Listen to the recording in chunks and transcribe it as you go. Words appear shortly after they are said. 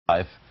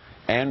life,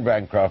 Anne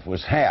Bancroft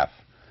was half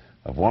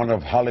of one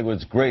of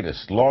Hollywood's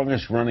greatest,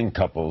 longest-running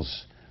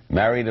couples,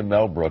 married to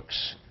Mel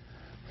Brooks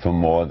for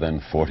more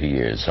than 40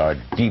 years. Our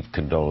deep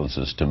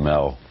condolences to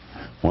Mel,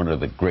 one of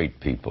the great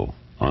people,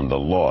 on the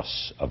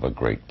loss of a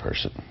great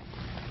person.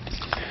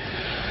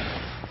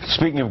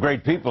 Speaking of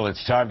great people,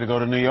 it's time to go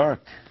to New York.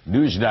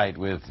 Newsnight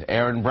with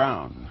Aaron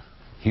Brown.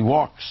 He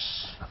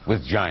walks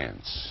with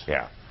giants.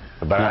 Yeah,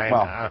 but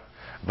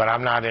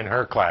I'm not in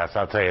her class,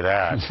 I'll tell you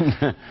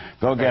that.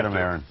 Go get him,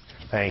 Aaron.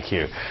 Thank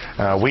you.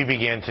 We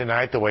begin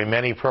tonight the way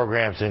many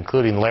programs,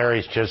 including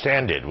Larry's, just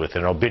ended, with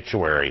an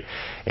obituary.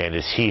 And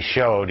as he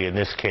showed, in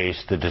this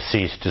case, the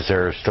deceased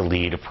deserves to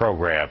lead a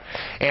program.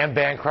 Anne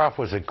Bancroft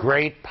was a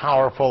great,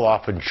 powerful,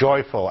 often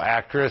joyful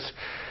actress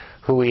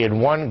who in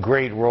one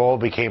great role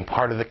became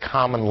part of the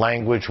common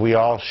language we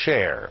all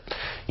share.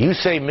 You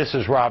say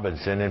Mrs.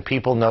 Robinson and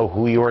people know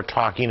who you are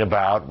talking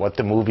about, what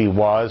the movie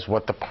was,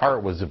 what the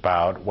part was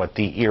about, what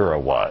the era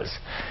was.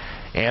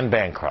 Anne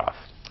Bancroft,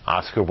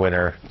 Oscar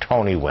winner,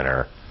 Tony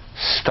winner,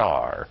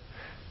 star,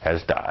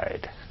 has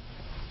died.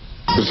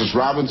 Mrs.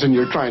 Robinson,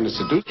 you're trying to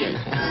seduce me.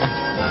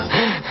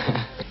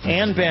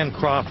 Anne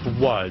Bancroft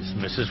was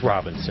Mrs.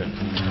 Robinson,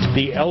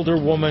 the elder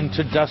woman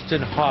to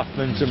Dustin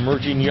Hoffman's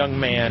emerging young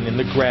man in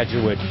The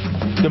Graduate.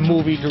 The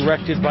movie,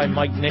 directed by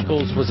Mike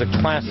Nichols, was a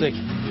classic,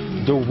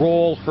 the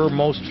role her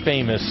most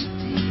famous,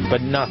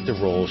 but not the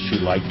role she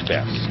liked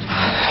best.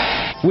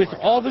 With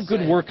all the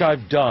good work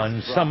I've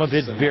done, some of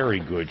it very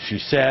good, she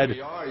said,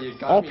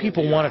 all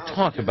people want to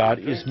talk about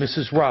is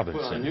Mrs.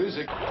 Robinson.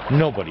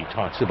 Nobody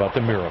talks about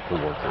the miracle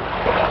worker.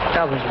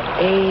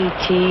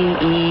 W-A-T-E-R.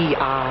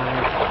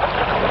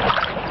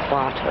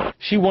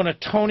 She won a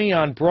Tony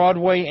on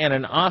Broadway and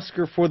an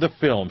Oscar for the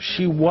film.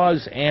 She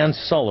was Anne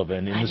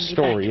Sullivan in the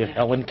story of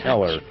Helen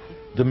Keller,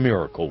 the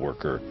miracle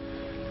worker.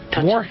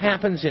 More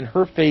happens in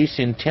her face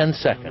in 10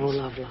 seconds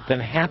than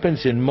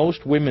happens in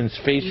most women's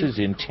faces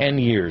in 10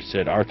 years,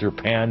 said Arthur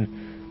Penn,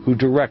 who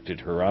directed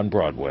her on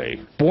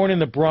Broadway. Born in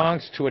the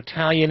Bronx to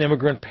Italian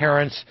immigrant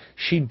parents,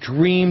 she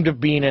dreamed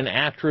of being an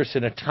actress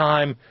in a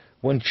time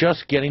when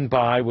just getting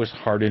by was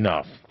hard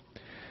enough.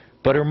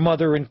 But her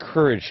mother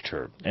encouraged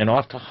her, and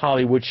off to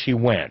Hollywood she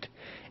went.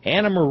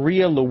 Anna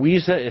Maria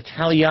Luisa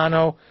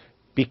Italiano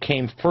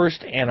became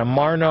first Anna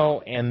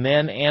Marno and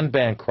then Anne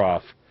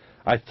Bancroft.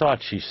 I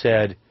thought, she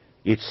said,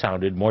 it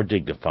sounded more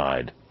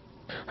dignified.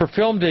 Her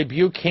film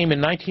debut came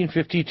in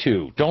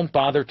 1952, Don't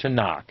Bother to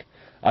Knock,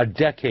 a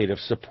decade of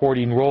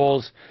supporting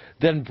roles,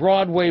 then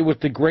Broadway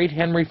with the great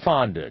Henry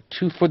Fonda,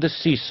 Two for the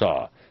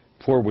Seesaw,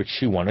 for which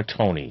she won a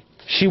Tony.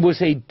 She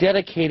was a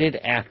dedicated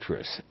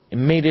actress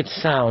and made it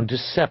sound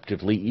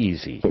deceptively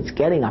easy. It's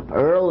getting up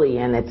early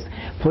and it's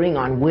putting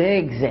on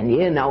wigs and,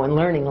 and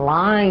learning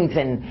lines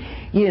and,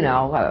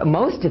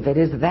 most of it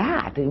is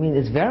that. I mean,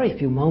 there's very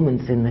few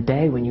moments in the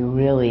day when you're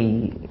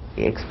really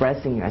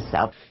expressing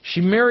yourself. She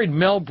married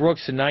Mel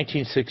Brooks in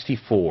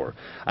 1964.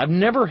 I've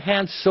never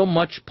had so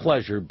much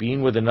pleasure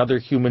being with another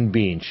human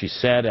being, she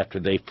said after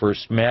they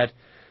first met,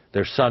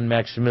 their son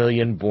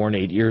Maximilian born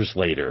 8 years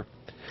later.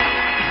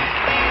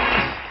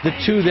 The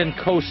two then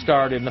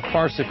co-starred in the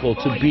farcical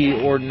To Be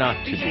or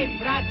Not to Be.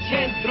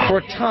 For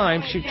a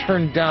time, she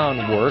turned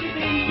down work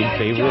in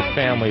favor of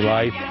family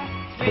life,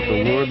 but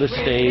the lure of the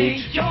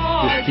stage,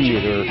 the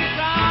theater,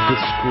 the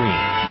screen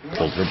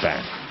pulled her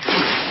back.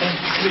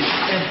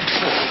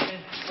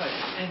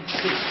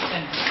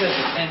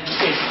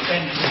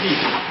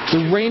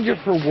 The range of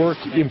her work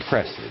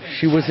impressive.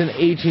 She was an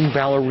aging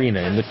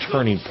ballerina in The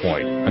Turning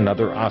Point,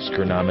 another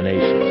Oscar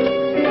nomination.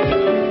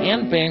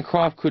 Anne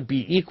Bancroft could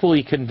be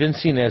equally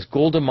convincing as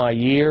Golda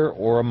Meir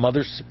or a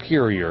Mother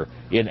Superior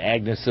in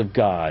Agnes of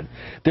God.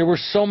 There were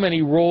so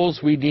many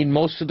roles we'd need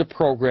most of the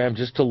program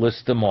just to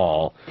list them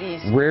all.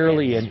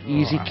 Rarely an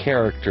easy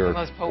character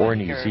or an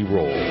easy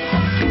role.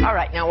 All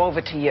right, now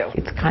over to you.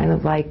 It's kind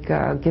of like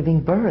giving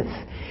birth.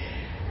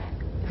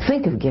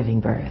 Think of giving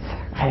birth.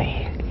 I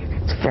mean,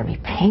 it's very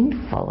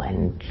painful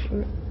and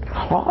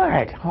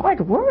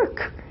hard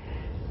work.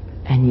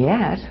 And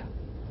yet,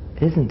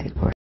 isn't it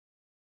worth it?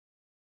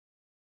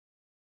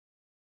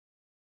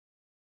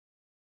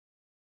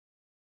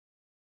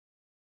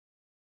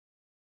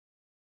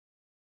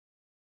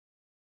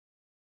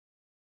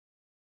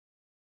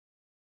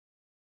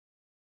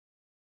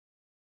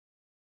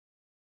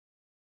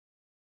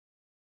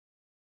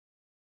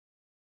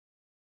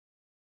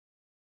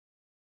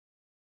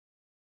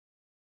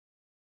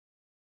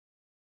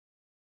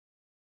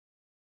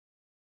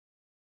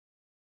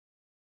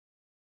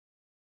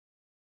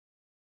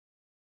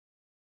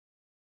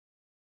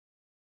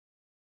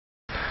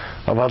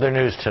 Of other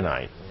news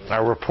tonight,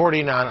 our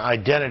reporting on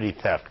identity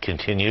theft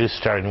continues,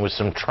 starting with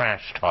some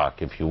trash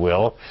talk, if you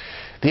will.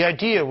 The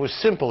idea was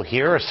simple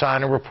here: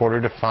 assign a reporter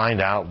to find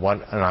out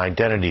what an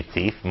identity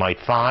thief might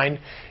find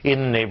in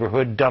the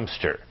neighborhood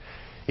dumpster.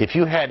 If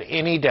you had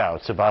any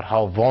doubts about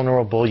how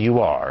vulnerable you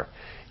are,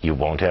 you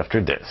won't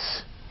after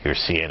this. Here's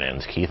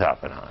CNN's Keith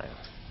Oppenheim.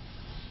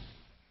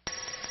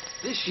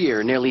 This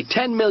year, nearly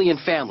 10 million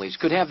families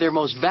could have their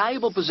most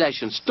valuable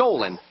possessions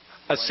stolen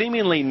A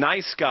seemingly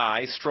nice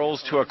guy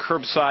strolls to a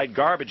curbside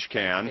garbage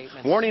can,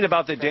 warning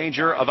about the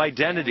danger of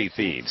identity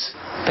thieves.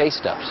 Pay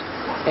stubs.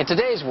 In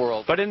today's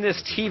world. But in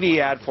this TV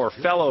ad for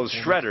fellow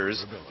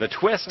shredders, the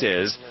twist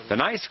is the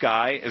nice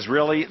guy is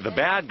really the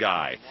bad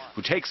guy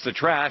who takes the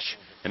trash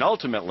and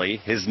ultimately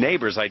his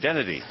neighbor's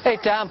identity. Hey,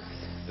 Tom.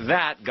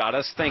 That got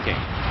us thinking.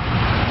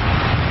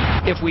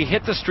 If we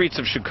hit the streets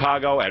of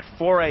Chicago at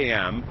 4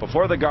 a.m.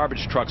 before the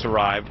garbage trucks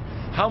arrived,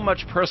 how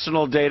much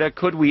personal data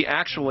could we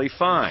actually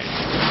find?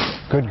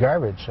 Good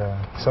garbage,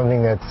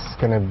 something that's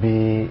going to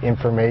be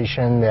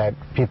information that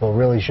people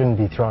really shouldn't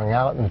be throwing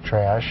out in the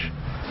trash.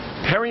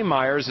 Perry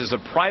Myers is a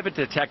private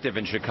detective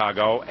in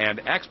Chicago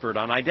and expert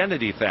on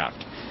identity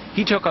theft.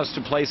 He took us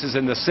to places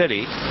in the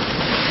city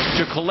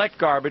to collect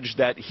garbage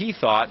that he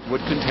thought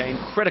would contain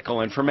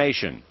critical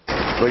information.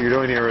 What you're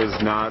doing here is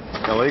not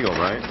illegal,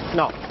 right?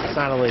 No, it's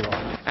not illegal.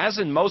 As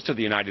in most of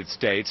the United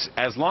States,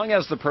 as long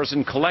as the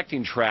person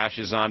collecting trash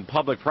is on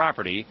public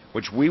property,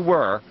 which we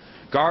were,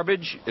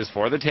 garbage is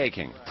for the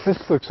taking. This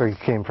looks like it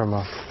came from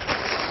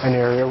an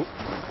area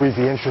we'd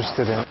be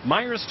interested in.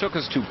 Myers took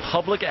us to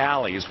public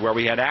alleys where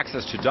we had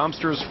access to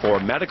dumpsters for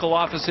medical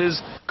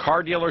offices,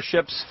 car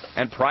dealerships,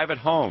 and private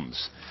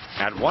homes.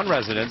 At one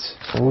residence,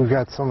 we've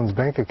got someone's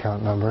bank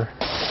account number.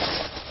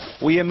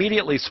 We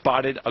immediately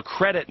spotted a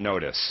credit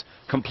notice,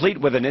 complete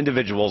with an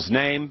individual's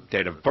name,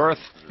 date of birth,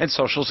 and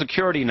social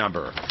security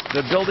number.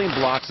 The building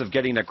blocks of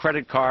getting a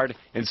credit card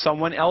in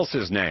someone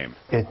else's name.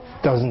 It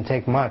doesn't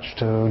take much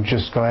to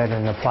just go ahead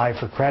and apply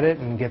for credit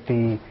and get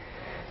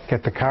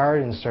the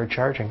card and start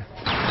charging.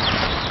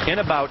 In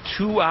about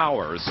 2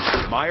 hours,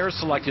 Myers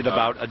selected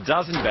about a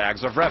dozen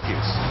bags of refuse.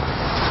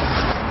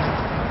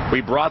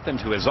 We brought them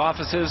to his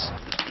offices,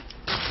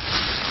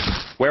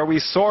 where we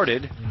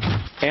sorted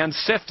and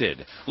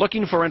sifted,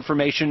 looking for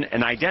information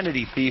an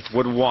identity thief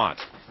would want.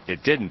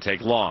 It didn't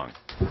take long.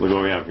 Look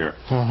what we have here.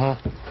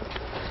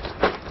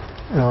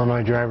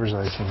 Illinois driver's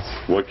license.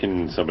 What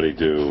can somebody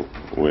do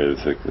with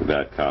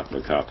a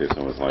copy of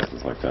someone's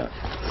license like that?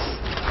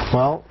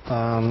 Well,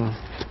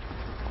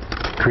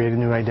 create a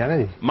new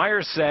identity.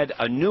 Myers said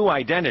a new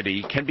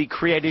identity can be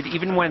created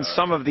even when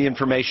some of the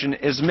information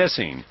is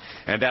missing,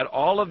 and that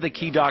all of the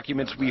key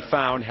documents we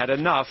found had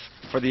enough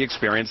for the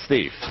experienced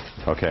thief.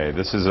 Okay,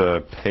 this is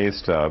a pay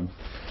stub,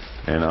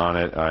 and on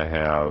it I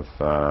have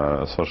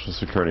a social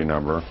security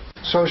number.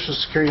 Social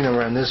security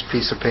number on this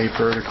piece of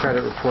paper, the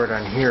credit report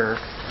on here.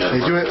 They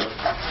do it.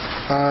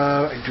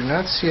 I do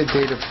not see a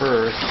date of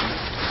birth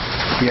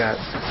yet.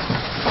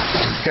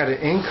 We've got an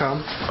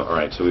income. All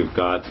right, so we've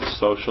got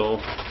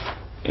social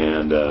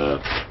and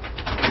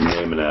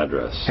name and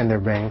address. And their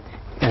bank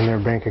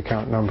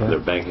account number.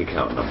 Their bank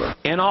account number.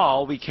 In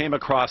all, we came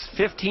across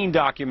 15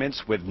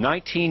 documents with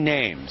 19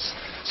 names.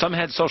 Some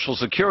had social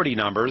security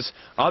numbers,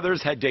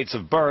 others had dates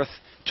of birth,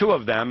 2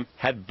 of them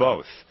had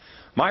both.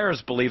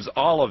 Myers believes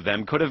all of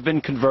them could have been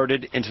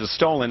converted into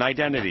stolen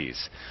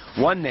identities.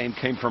 One name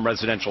came from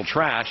residential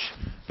trash,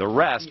 the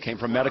rest came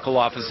from medical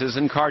offices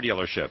and car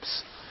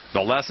dealerships.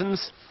 The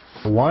lessons?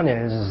 One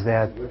is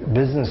that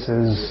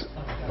businesses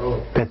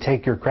that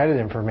take your credit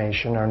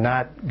information are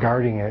not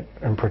guarding it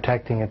and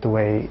protecting it the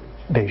way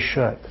they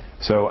should.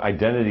 So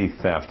identity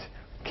theft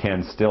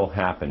can still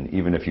happen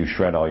even if you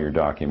shred all your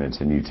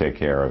documents and you take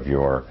care of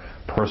your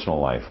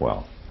personal life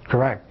well.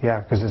 Correct,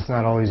 yeah, because it's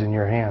not always in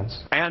your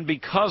hands. And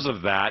because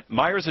of that,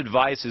 Myers'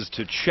 advice is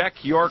to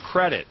check your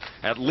credit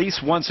at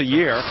least once a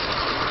year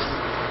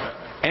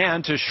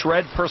and to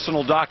shred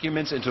personal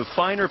documents into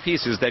finer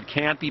pieces that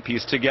can't be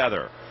pieced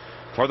together.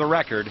 For the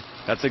record,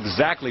 that's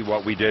exactly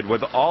what we did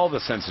with all the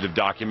sensitive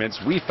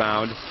documents we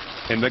found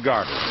in the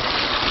garbage.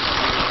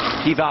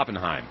 Keith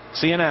Oppenheim,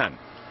 CNN,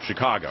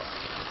 Chicago.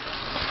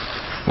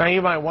 Now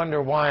you might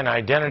wonder why an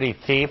identity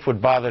thief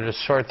would bother to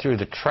sort through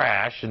the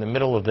trash in the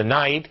middle of the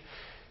night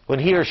when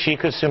he or she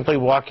could simply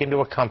walk into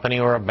a company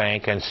or a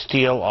bank and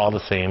steal all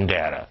the same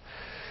data.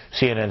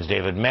 CNN's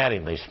David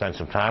Mattingly spent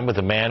some time with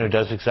a man who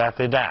does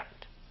exactly that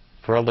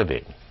for a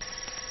living.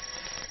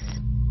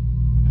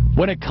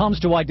 When it comes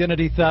to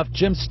identity theft,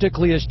 Jim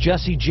Stickley is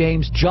Jesse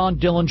James, John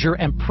Dillinger,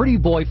 and Pretty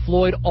Boy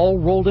Floyd all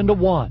rolled into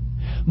one.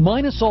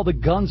 Minus all the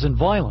guns and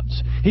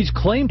violence, he's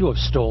claimed to have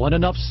stolen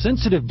enough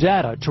sensitive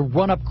data to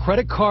run up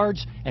credit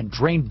cards and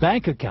drain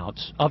bank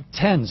accounts of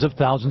tens of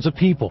thousands of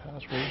people.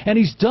 And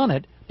he's done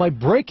it by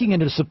breaking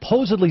into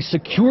supposedly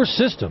secure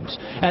systems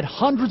at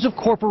hundreds of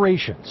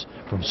corporations,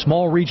 from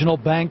small regional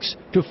banks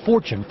to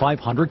Fortune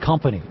 500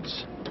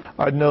 companies.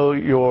 I'd know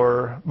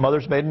your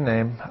mother's maiden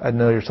name, I'd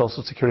know your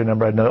social security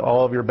number, I'd know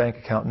all of your bank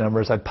account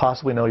numbers, I'd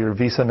possibly know your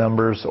Visa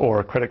numbers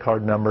or credit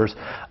card numbers.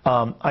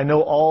 I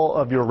know all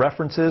of your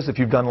references. If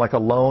you've done like a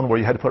loan where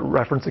you had to put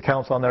reference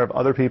accounts on there of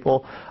other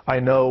people, I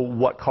know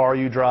what car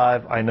you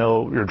drive, I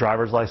know your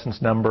driver's license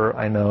number,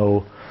 I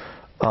know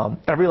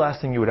every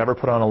last thing you would ever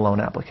put on a loan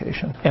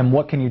application. And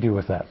what can you do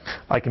with that?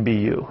 I can be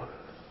you.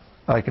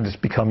 I can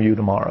just become you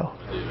tomorrow.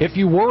 If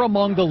you were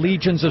among the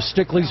legions of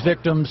Stickley's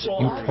victims,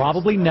 you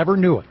probably never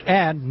knew it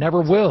and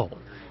never will.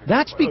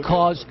 That's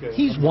because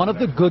he's one of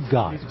the good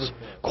guys.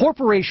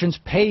 Corporations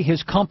pay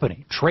his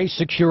company, Trace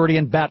Security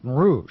in Baton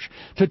Rouge,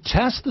 to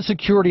test the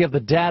security of the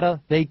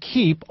data they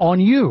keep on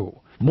you.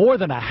 More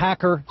than a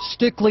hacker,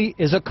 Stickley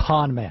is a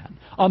con man,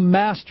 a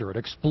master at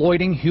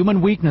exploiting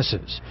human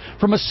weaknesses.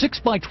 From a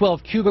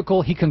 6x12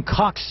 cubicle, he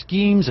concocts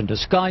schemes and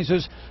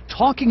disguises,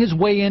 talking his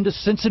way into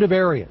sensitive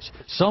areas,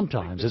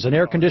 sometimes as an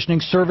air conditioning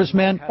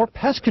serviceman or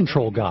pest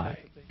control guy.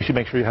 You should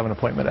make sure you have an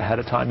appointment ahead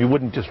of time. You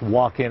wouldn't just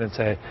walk in and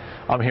say,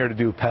 I'm here to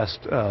do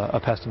a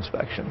pest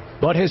inspection.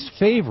 But his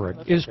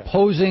favorite is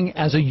posing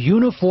as a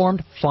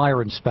uniformed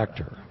fire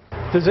inspector.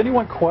 Does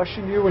anyone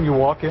question you when you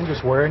walk in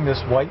just wearing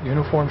this white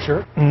uniform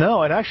shirt?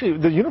 No, and actually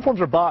the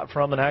uniforms are bought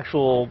from an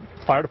actual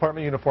fire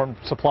department uniform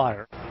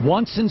supplier.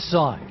 Once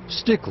inside,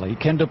 Stickley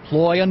can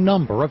deploy a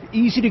number of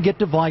easy-to-get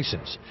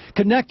devices.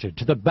 Connected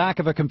to the back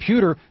of a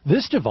computer,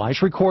 this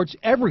device records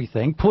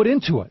everything put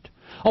into it.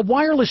 A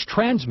wireless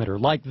transmitter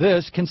like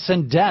this can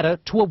send data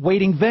to a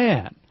waiting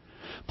van.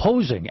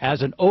 Posing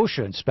as an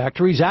OSHA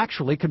inspector, he's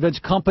actually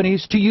convinced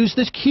companies to use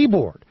this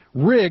keyboard,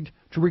 rigged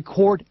to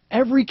record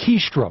every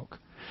keystroke.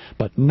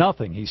 But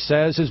nothing, he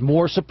says, is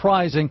more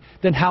surprising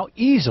than how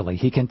easily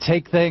he can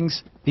take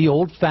things the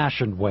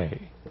old-fashioned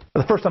way.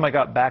 The first time I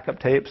got backup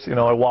tapes,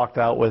 I walked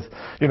out with,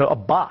 a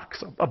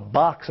box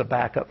of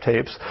backup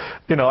tapes.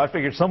 I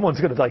figured someone's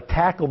going to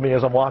tackle me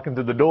as I'm walking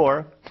through the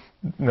door.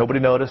 Nobody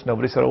noticed.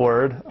 Nobody said a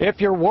word.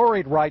 If you're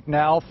worried right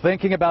now,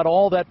 thinking about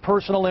all that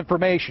personal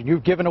information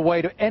you've given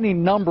away to any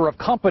number of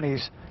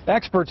companies,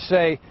 experts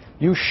say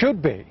you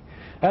should be.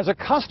 As a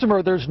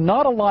customer, there's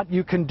not a lot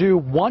you can do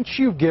once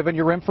you've given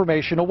your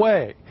information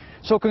away.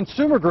 So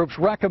consumer groups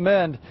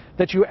recommend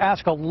that you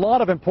ask a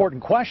lot of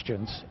important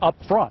questions up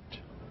front.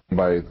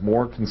 By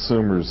more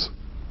consumers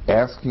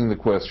asking the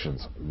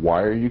questions,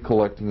 why are you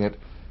collecting it?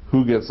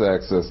 Who gets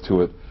access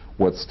to it?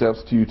 What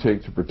steps do you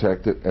take to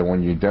protect it? And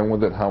when you're done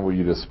with it, how will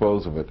you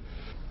dispose of it?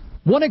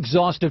 One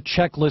exhaustive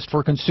checklist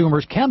for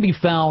consumers can be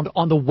found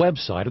on the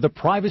website of the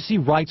Privacy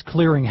Rights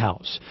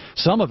Clearinghouse.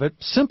 Some of it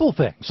simple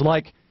things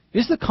like,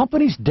 is the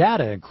company's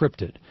data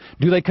encrypted?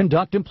 Do they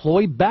conduct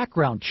employee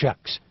background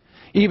checks?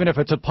 Even if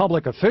it's a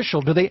public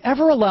official, do they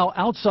ever allow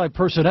outside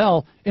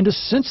personnel into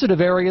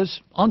sensitive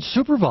areas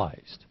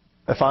unsupervised?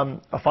 If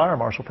I'm a fire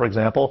marshal, for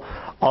example,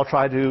 I'll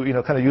try to,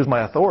 kind of use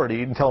my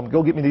authority and tell them,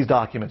 go get me these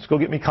documents, go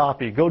get me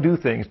copy, go do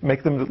things,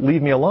 make them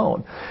leave me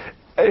alone.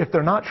 If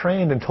they're not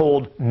trained and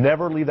told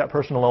never leave that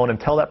person alone and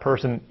tell that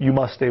person you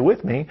must stay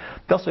with me,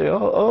 they'll say,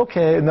 oh,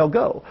 okay, and they'll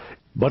go.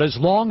 But as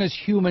long as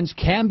humans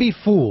can be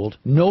fooled,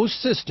 no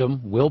system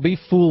will be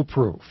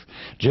foolproof.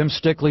 Jim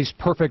Stickley's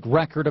perfect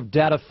record of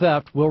data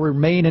theft will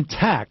remain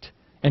intact,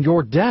 and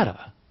your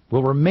data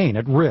will remain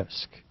at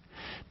risk.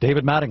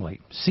 David Mattingly,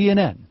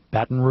 CNN,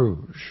 Baton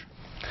Rouge.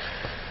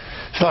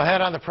 So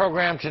ahead on the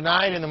program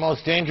tonight, in the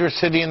most dangerous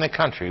city in the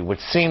country, which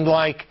seemed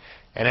like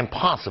an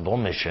impossible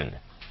mission.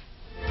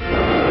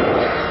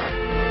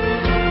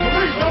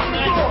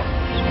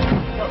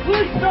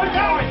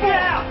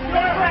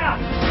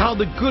 How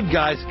the good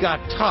guys got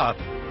tough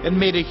and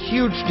made a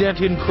huge dent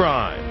in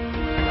crime.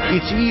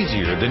 It's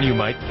easier than you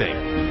might think.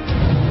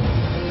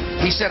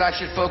 He said I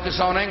should focus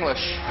on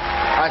English.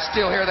 I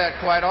still hear that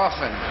quite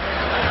often.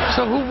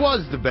 So who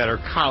was the better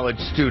college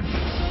student?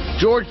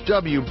 George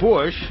W.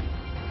 Bush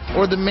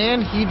or the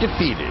man he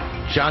defeated,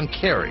 John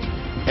Kerry?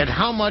 And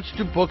how much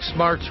do book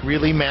smarts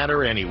really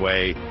matter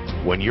anyway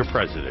when you're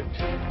president?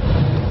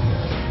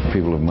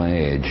 People of my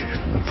age,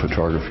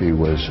 photography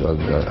was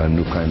a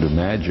new kind of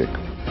magic.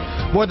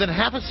 More than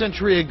half a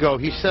century ago,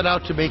 he set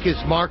out to make his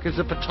mark as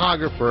a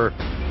photographer,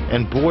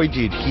 and boy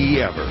did he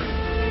ever.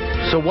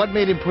 So what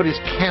made him put his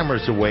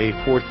cameras away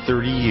for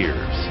 30 years?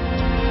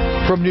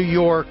 From New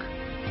York,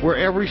 where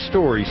every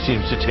story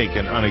seems to take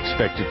an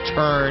unexpected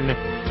turn,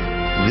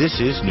 this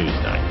is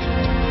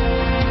Newsnight.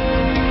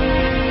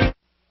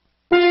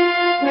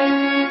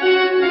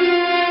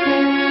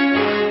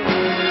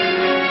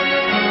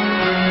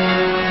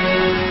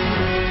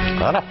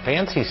 A lot of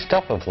fancy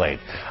stuff of late.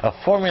 A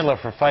formula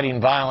for fighting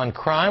violent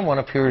crime, one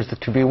appears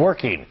to be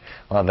working.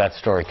 We'll have that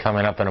story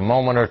coming up in a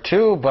moment or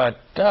two, but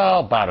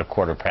about a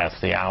quarter past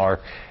the hour.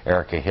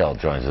 Erica Hill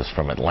joins us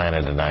from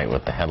Atlanta tonight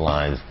with the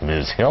headlines.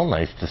 Ms. Hill,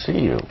 nice to see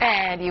you.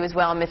 And you as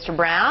well, Mr.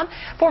 Brown.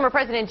 Former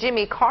President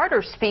Jimmy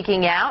Carter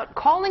speaking out,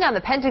 calling on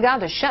the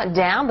Pentagon to shut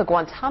down the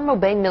Guantanamo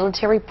Bay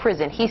military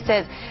prison. He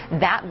says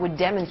that would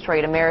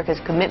demonstrate America's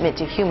commitment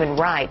to human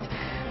rights.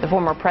 The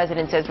former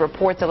president says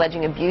reports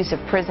alleging abuse of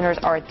prisoners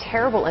are a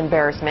terrible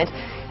embarrassment.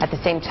 At the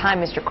same time,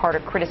 Mr. Carter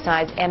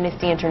criticized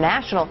Amnesty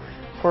International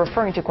for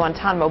referring to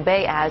Guantanamo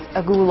Bay as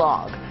a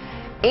gulag.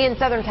 In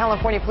Southern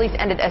California, police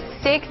ended a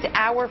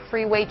 6-hour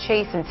freeway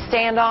chase and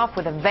standoff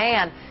with a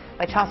van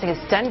by tossing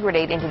a stun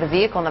grenade into the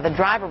vehicle. Now, the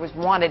driver was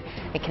wanted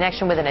in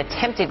connection with an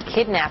attempted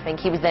kidnapping.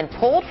 He was then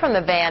pulled from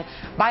the van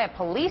by a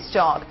police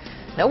dog.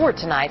 No word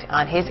tonight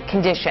on his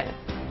condition.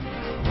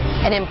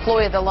 An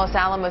employee of the Los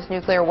Alamos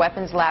Nuclear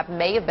Weapons Lab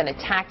may have been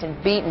attacked and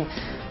beaten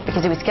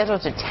because he was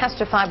scheduled to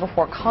testify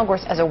before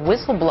Congress as a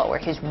whistleblower.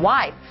 His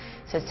wife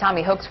says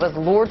Tommy Hooks was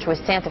lured to a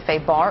Santa Fe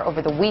bar over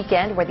the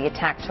weekend where the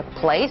attack took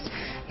place.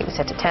 He was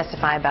set to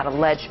testify about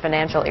alleged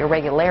financial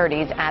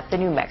irregularities at the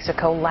New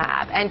Mexico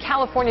lab. And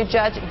California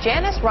Judge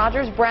Janice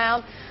Rogers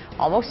Brown,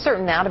 almost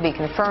certain now to be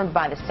confirmed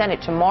by the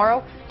Senate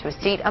tomorrow to a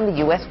seat on the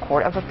U.S.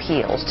 Court of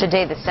Appeals.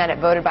 Today, the Senate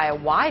voted by a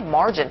wide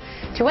margin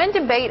to end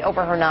debate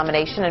over her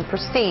nomination and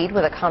proceed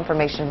with a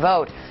confirmation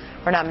vote.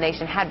 Her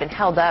nomination had been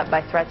held up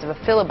by threats of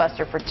a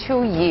filibuster for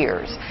 2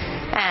 years.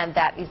 And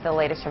that is the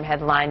latest from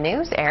Headline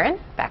News. Aaron,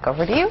 back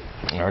over to you.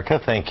 Erica,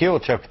 thank you. We'll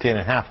check with you in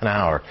half an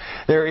hour.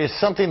 There is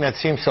something that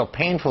seems so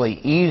painfully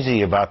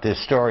easy about this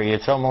story,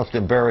 it's almost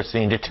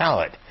embarrassing to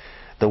tell it.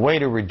 The way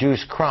to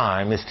reduce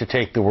crime is to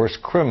take the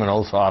worst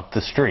criminals off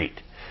the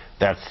street.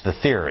 That's the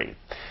theory.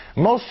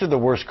 Most of the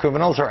worst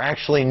criminals are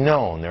actually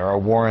known. There are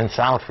warrants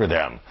out for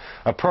them.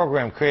 A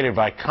program created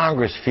by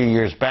Congress a few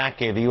years back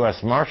gave the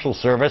U.S. Marshal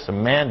Service a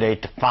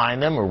mandate to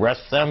find them,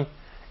 arrest them,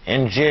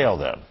 and jail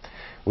them,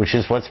 which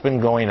is what's been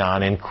going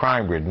on in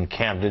crime-ridden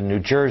Camden, New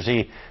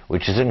Jersey,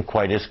 which isn't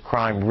quite as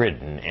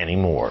crime-ridden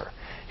anymore.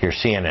 Here's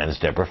CNN's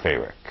Deborah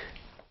Fayrick.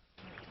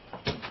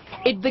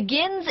 It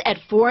begins at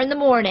 4 in the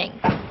morning.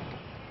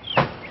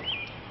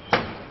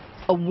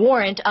 A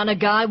warrant on a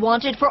guy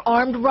wanted for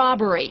armed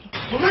robbery.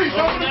 Police,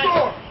 open the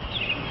door!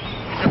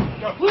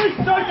 Police,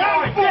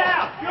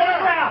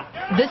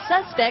 The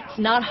suspect's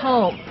not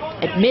home.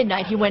 At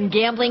midnight, he went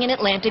gambling in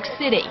Atlantic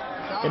City.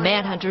 The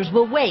manhunters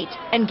will wait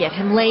and get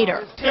him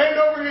later. Stand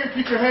over here and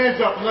keep your hands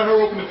up and let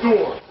her open the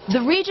door.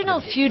 The Regional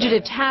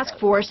Fugitive Task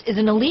Force is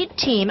an elite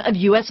team of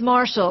U.S.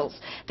 Marshals.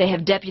 They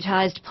have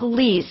deputized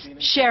police,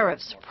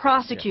 sheriffs,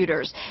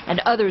 prosecutors, and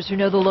others who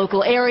know the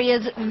local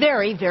areas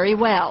very, very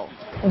well.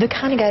 The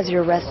kind of guys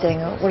you're arresting,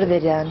 what have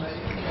they done?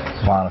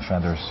 Violent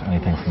offenders,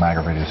 anything from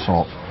aggravated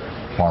assault,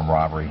 armed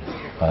robbery,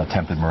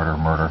 attempted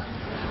murder,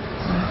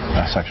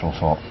 sexual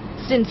assault.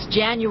 Since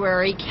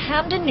January,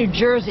 Camden, New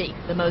Jersey,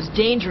 the most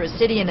dangerous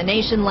city in the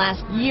nation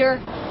last year,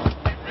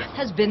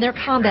 has been their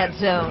combat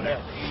zone.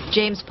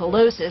 James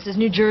Pelosis is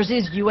New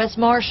Jersey's U.S.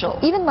 Marshal.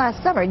 Even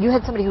last summer, you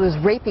had somebody who was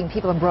raping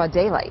people in broad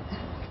daylight.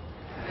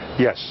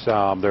 Yes,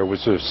 there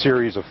was a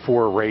series of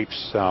 4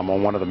 rapes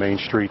on one of the main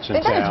streets in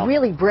town. That is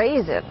really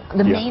brazen,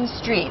 the main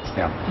streets.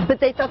 Yeah. But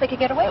they thought they could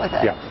get away with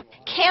it. Yeah.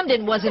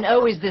 Camden wasn't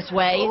always this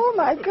way. Oh,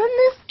 my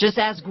goodness. Just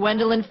ask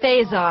Gwendolyn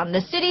Faison,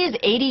 the city's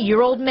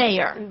 80-year-old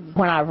mayor.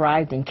 When I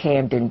arrived in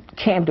Camden,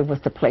 Camden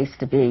was the place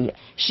to be.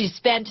 She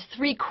spent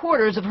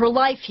 3/4 of her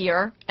life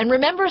here and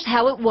remembers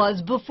how it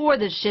was before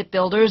the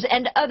shipbuilders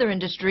and other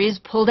industries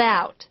pulled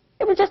out.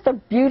 It was just a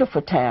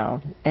beautiful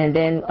town. And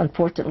then,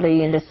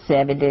 unfortunately, in the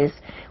 70s,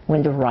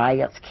 when the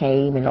riots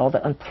came and all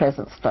the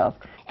unpleasant stuff.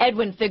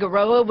 Edwin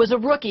Figueroa was a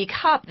rookie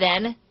cop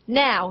then.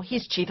 Now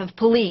he's chief of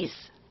police.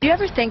 Do you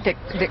ever think that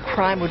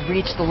crime would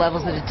reach the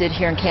levels that it did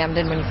here in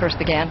Camden when you first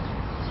began?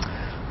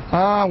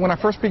 When I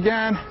first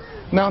began,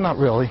 no, not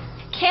really.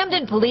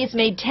 Camden police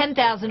made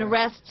 10,000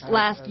 arrests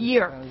last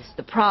year.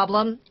 The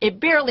problem, it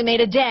barely made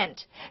a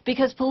dent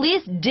because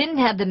police didn't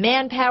have the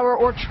manpower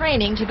or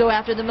training to go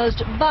after the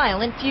most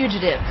violent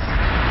fugitives.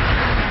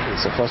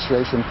 It's a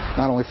frustration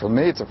not only for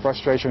me, it's a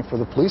frustration for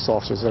the police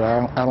officers that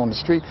are out on the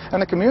street and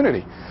the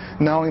community,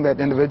 knowing that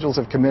individuals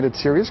have committed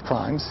serious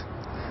crimes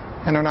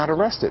and are not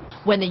arrested.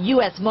 When the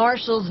U.S.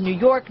 Marshals New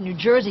York, New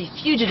Jersey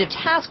Fugitive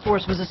Task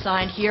Force was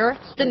assigned here,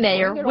 the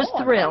mayor was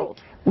thrilled.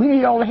 We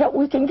need all the help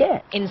we can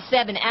get. In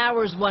 7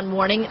 hours one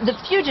morning, the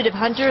fugitive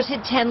hunters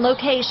hit 10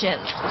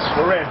 locations.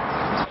 We're in.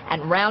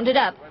 And rounded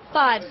up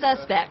 5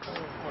 suspects.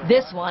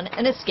 This one,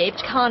 an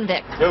escaped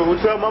convict. Yo,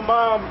 tell my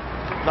mom,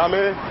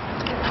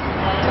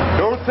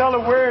 don't tell her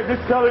where,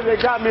 just tell her they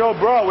got me on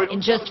Broadway.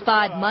 In just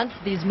 5 months,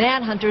 these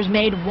manhunters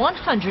made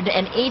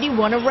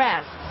 181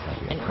 arrests,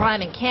 and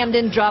crime in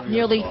Camden dropped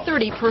nearly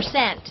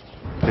 30%.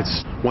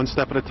 It's one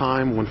step at a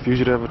time, one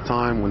fugitive at a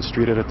time, one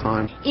street at a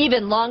time.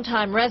 Even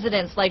longtime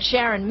residents like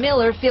Sharon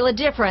Miller feel a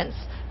difference.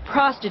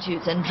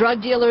 Prostitutes and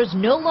drug dealers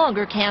no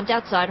longer camped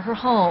outside her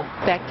home.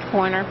 That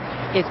corner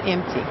is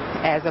empty,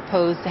 as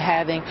opposed to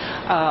having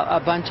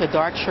a bunch of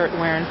dark shirt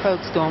wearing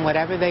folks doing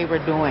whatever they were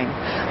doing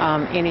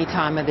any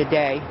time of the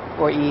day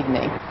or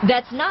evening.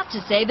 That's not to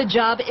say the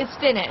job is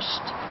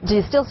finished. Do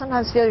you still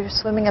sometimes feel you're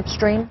swimming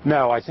upstream?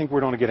 No, I think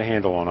we're going to get a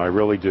handle on it. I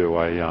really do.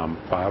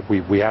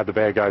 We had the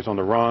bad guys on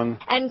the run.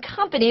 And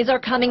companies are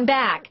coming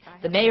back.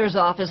 The mayor's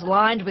office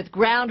lined with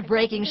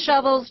groundbreaking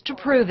shovels to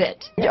prove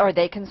it. Are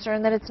they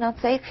concerned that it's not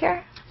safe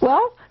here?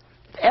 Well,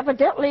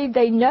 evidently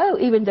they know,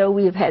 even though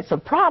we have had some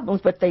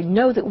problems, but they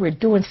know that we're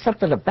doing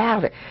something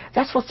about it.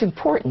 That's what's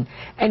important.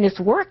 And it's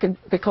working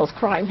because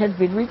crime has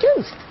been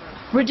reduced.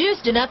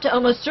 Reduced enough to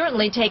almost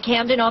certainly take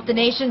Camden off the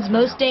nation's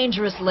most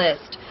dangerous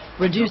list.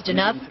 Reduced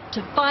enough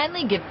to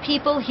finally give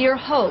people here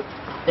hope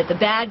that the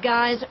bad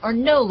guys are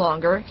no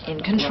longer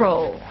in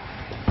control.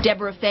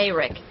 Deborah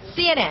Fayrick,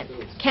 CNN,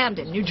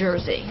 Camden, New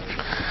Jersey.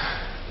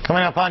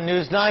 Coming up on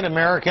Newsnight,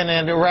 American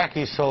and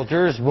Iraqi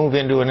soldiers move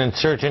into an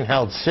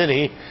insurgent-held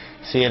city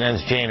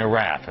CNN's Jana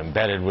Raff,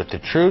 embedded with the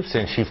troops,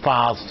 and she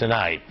files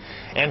tonight.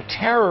 And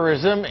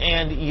terrorism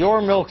and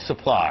your milk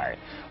supply.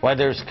 Why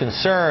there's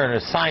concern a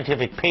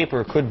scientific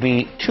paper could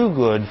be too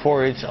good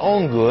for its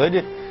own good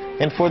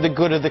and for the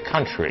good of the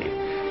country.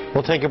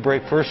 We'll take a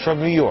break first from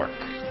New York.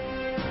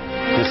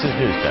 This is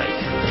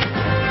Newsnight.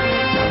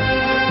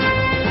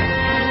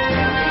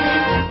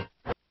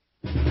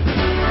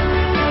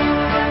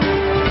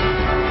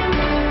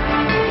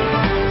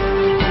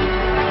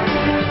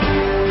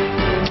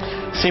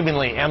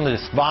 Seemingly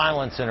endless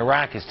violence in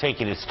Iraq is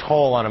taking its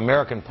toll on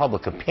American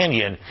public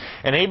opinion.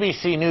 An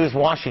ABC News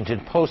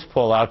Washington Post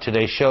poll out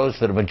today shows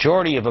that a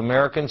majority of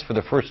Americans, for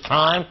the first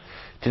time,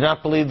 do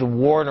not believe the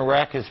war in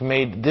Iraq has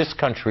made this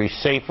country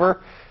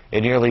safer,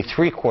 and nearly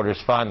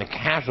three-quarters find the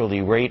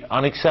casualty rate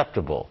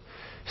unacceptable.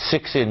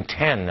 6 in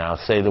 10 now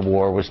say the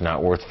war was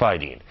not worth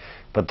fighting.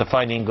 But the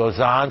fighting goes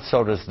on,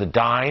 so does the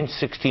dying.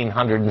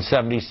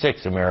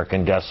 1,676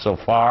 American deaths so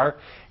far,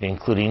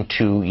 including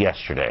 2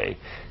 yesterday.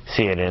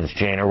 CNN's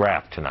Jana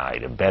Raff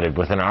tonight, embedded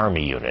with an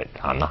Army unit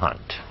on the hunt.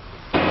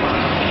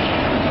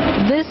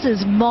 This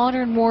is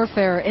modern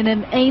warfare in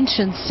an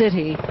ancient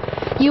city.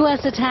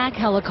 U.S. attack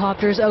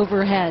helicopters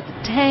overhead,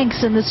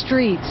 tanks in the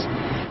streets.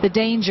 The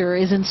danger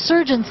is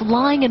insurgents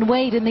lying in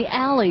wait in the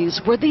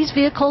alleys where these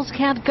vehicles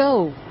can't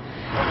go.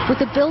 With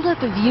the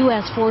buildup of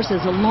U.S.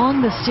 forces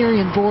along the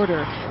Syrian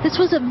border, this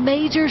was a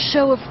major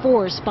show of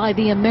force by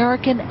the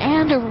American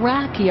and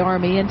Iraqi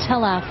army in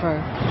Tel Afar.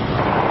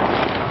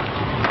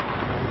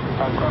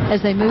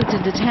 As they moved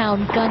into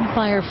town,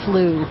 gunfire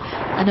flew.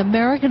 An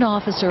American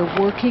officer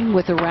working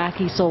with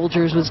Iraqi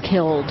soldiers was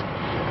killed.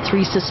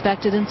 3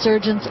 suspected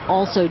insurgents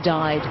also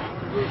died.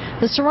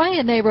 The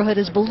Soraya neighborhood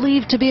is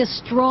believed to be a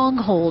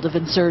stronghold of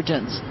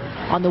insurgents.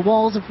 On the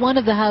walls of one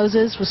of the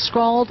houses was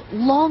scrawled,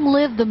 "Long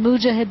live the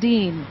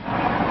Mujahideen."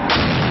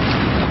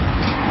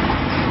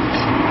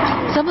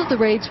 Some of the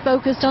raids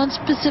focused on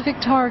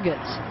specific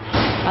targets.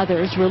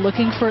 Others were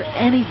looking for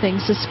anything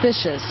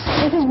suspicious.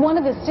 This is one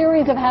of a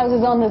series of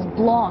houses on this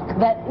block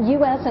that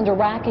U.S. and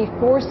Iraqi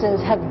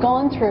forces have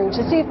gone through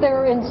to see if there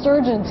are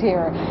insurgents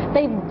here.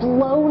 They've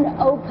blown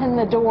open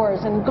the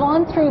doors and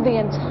gone through the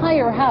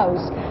entire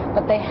house,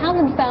 but they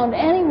haven't found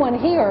anyone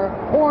here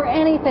or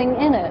anything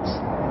in it.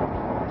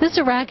 This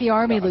Iraqi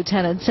army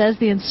lieutenant says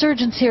the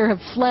insurgents here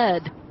have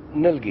fled.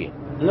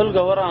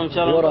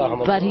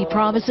 But he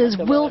promises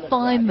we'll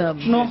find them.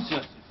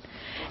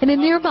 In a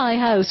nearby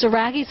house,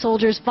 Iraqi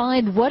soldiers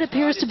find what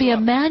appears to be a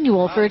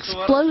manual for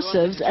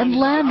explosives and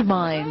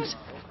landmines.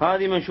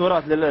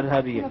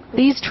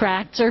 These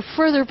tracts are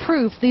further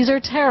proof these are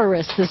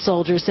terrorists, the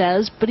soldier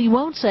says, but he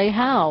won't say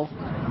how.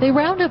 They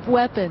round up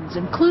weapons,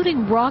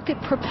 including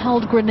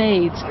rocket-propelled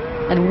grenades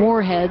and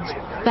warheads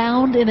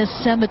found in a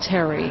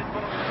cemetery.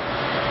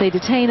 They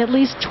detain at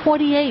least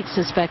 28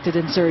 suspected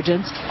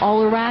insurgents,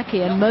 all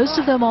Iraqi, and most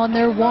of them on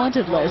their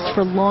wanted list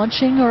for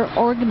launching or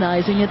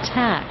organizing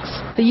attacks.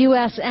 The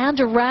U.S. and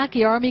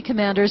Iraqi army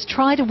commanders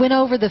try to win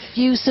over the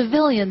few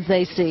civilians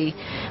they see.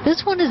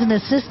 This one is an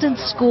assistant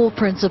school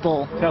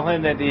principal. Tell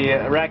him that the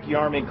Iraqi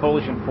army and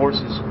coalition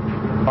forces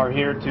are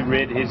here to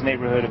rid his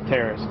neighborhood of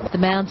terrorists. The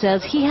man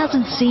says he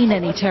hasn't seen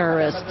any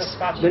terrorists.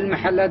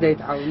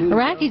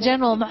 Iraqi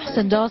General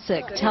Mohsen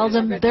Dosik tells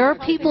him there are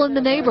people in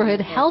the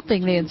neighborhood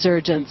helping the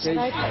insurgents.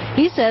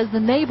 He says the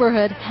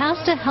neighborhood has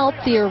to help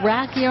the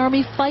Iraqi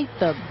army fight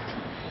them.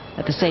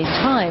 At the same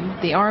time,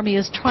 the army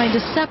is trying to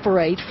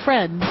separate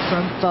friend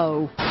from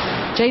foe.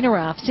 Jana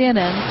Raff,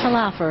 CNN, Tel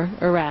Afar,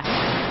 Iraq.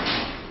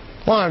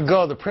 Long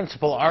ago, the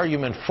principal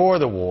argument for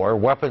the war,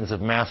 weapons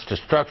of mass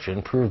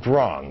destruction, proved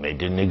wrong. They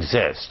didn't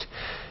exist.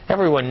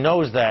 Everyone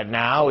knows that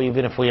now,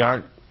 even if we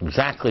aren't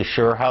exactly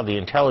sure how the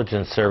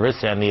intelligence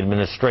service and the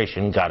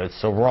administration got it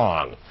so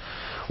wrong.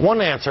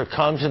 One answer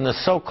comes in the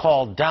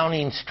so-called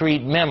Downing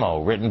Street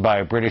memo written by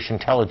a British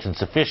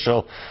intelligence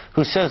official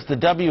who says the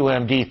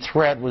WMD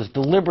threat was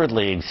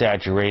deliberately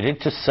exaggerated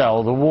to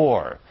sell the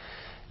war.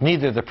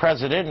 Neither the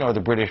President nor the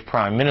British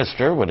Prime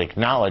Minister would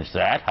acknowledge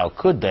that. How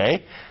could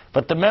they?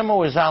 But the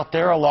memo is out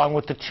there along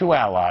with the 2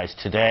 allies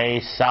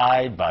today,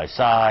 side by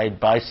side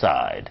by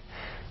side.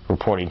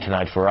 Reporting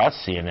tonight for us,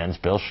 CNN's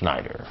Bill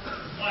Schneider.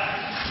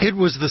 It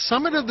was the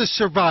summit of the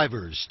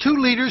survivors, 2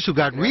 leaders who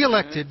got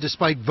re-elected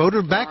despite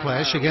voter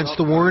backlash against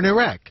the war in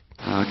Iraq.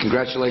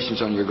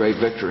 Congratulations on your great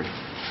victory.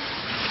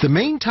 The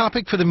main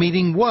topic for the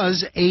meeting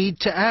was aid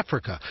to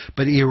Africa,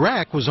 but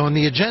Iraq was on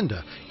the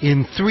agenda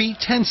in 3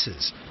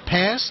 tenses: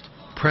 past,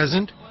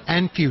 present,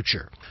 and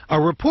future. A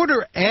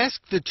reporter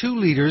asked the 2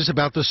 leaders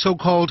about the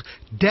so-called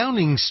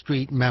Downing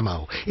Street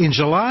memo. In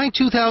July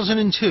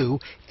 2002,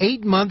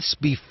 8 months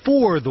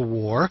before the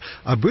war,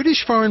 a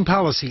British foreign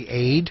policy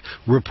aide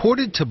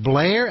reported to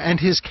Blair and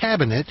his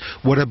cabinet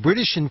what a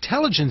British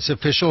intelligence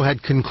official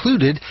had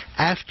concluded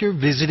after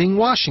visiting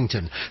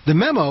Washington. The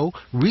memo,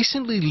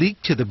 recently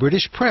leaked to the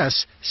British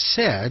press,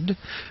 said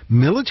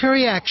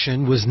military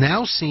action was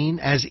now seen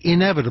as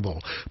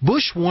inevitable.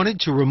 Bush wanted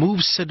to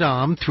remove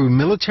Saddam through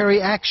military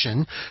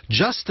action,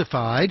 just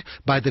justified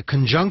by the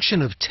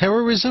conjunction of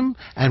terrorism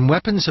and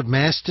weapons of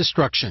mass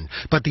destruction,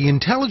 but the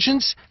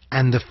intelligence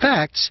and the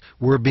facts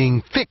were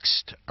being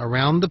fixed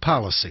around the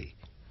policy.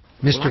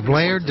 Mr.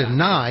 Blair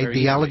denied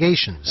the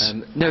allegations.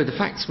 No, the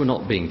facts were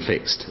not being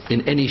fixed in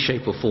any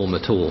shape or form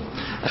at all.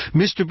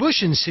 Mr.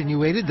 Bush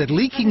insinuated that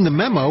leaking the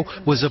memo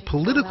was a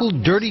political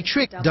dirty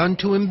trick done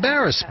to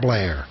embarrass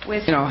Blair.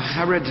 You know,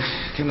 I read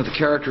kind of the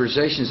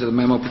characterizations of the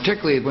memo,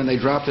 particularly when they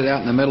dropped it out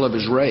in the middle of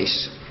his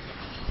race.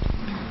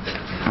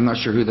 I'm not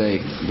sure who they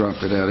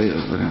dropped it out is,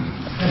 but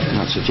I'm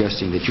not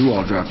suggesting that you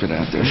all dropped it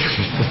out there.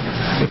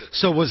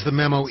 So was the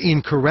memo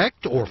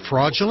incorrect or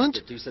fraudulent?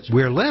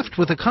 We're left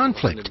with a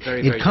conflict.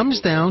 It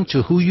comes down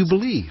to who you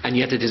believe. And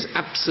yet it is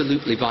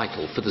absolutely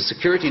vital for the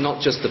security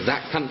not just of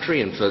that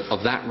country and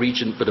of that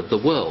region, but of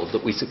the world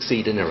that we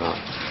succeed in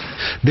Iraq.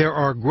 There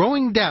are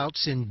growing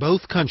doubts in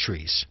both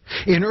countries.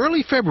 In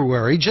early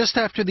February, just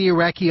after the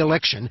Iraqi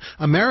election,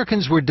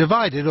 Americans were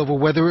divided over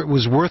whether it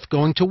was worth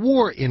going to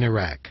war in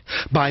Iraq.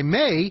 By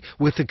May,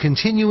 with the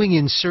continuing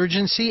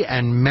insurgency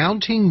and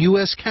mounting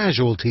U.S.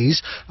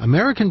 casualties,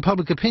 American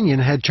public opinion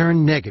had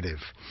turned negative.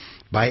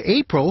 By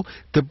April,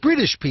 the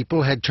British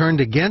people had turned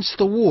against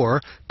the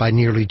war by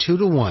nearly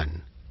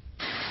 2-to-1.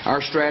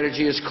 Our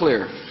strategy is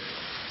clear.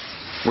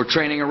 We're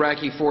training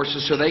Iraqi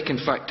forces so they can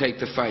take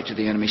the fight to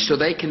the enemy, so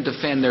they can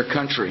defend their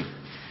country.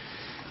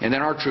 And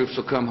then our troops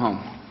will come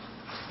home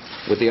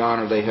with the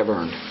honor they have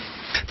earned.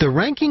 The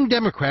ranking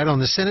Democrat on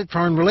the Senate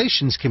Foreign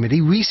Relations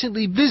Committee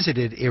recently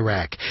visited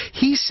Iraq.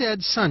 He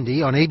said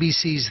Sunday on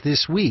ABC's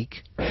This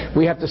Week,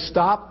 "We have to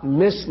stop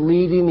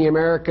misleading the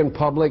American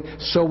public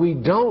so we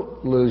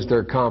don't lose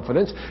their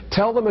confidence.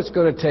 Tell them it's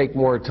going to take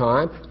more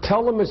time.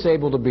 Tell them it's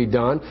able to be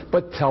done,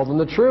 but tell them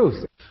the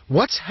truth."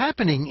 What's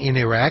happening in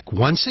Iraq,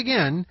 once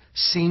again,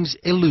 seems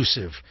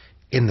elusive.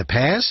 In the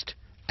past,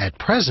 at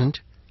present,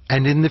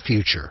 and in the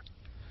future.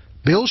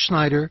 Bill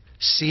Schneider,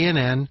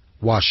 CNN,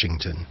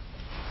 Washington.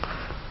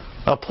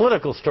 A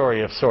political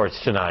story of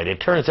sorts tonight. It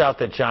turns out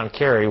that John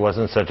Kerry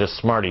wasn't such a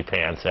smarty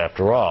pants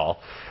after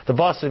all. The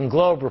Boston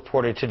Globe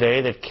reported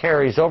today that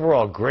Kerry's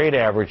overall grade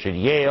average at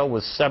Yale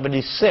was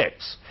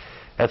 76.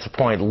 That's a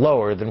point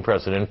lower than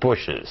President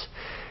Bush's.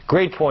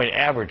 Grade point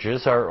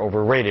averages are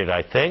overrated,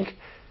 I think,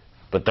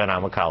 but then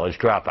I'm a college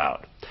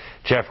dropout.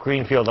 Jeff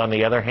Greenfield, on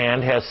the other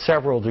hand, has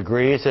several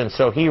degrees, and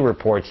so he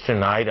reports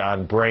tonight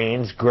on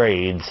brains,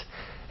 grades,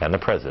 and the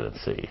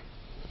presidency.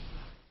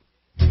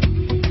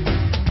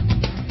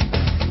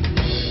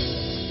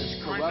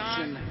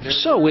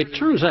 So it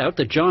turns out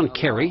that John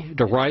Kerry,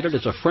 derided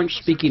as a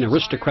French-speaking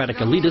aristocratic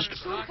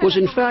elitist, was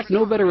in fact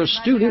no better a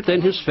student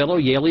than his fellow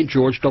Yaley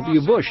George W.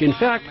 Bush. In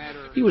fact,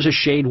 he was a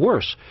shade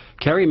worse.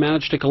 Kerry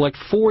managed to collect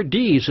 4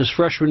 Ds his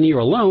freshman year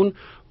alone.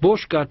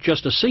 Bush got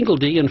just a single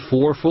D in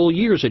 4 full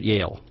years at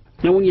Yale.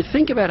 Now, when you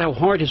think about how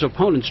hard his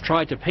opponents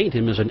tried to paint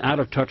him as an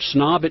out-of-touch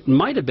snob, it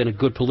might have been a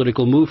good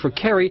political move for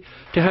Kerry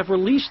to have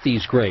released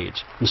these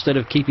grades instead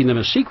of keeping them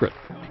a secret.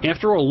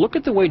 After all, look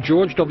at the way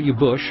George W.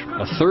 Bush,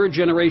 a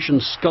third-generation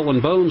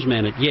skull-and-bones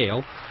man at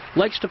Yale,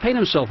 likes to paint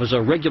himself as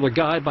a regular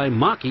guy by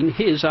mocking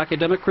his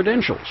academic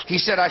credentials. He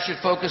said I should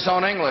focus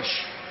on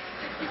English.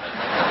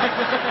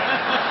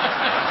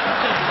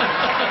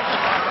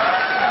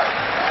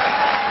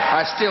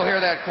 I still hear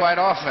that quite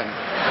often.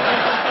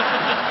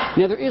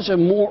 Now, there is a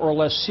more or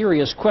less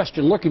serious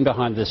question lurking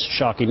behind this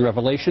shocking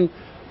revelation.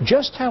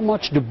 Just how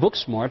much do book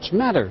smarts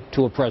matter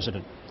to a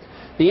president?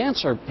 The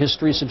answer,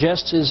 history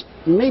suggests, is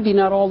maybe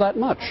not all that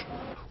much.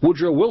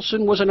 Woodrow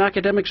Wilson was an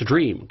academic's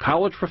dream,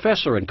 college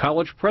professor and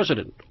college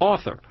president,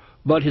 author.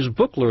 But his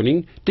book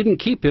learning didn't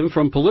keep him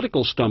from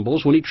political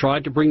stumbles when he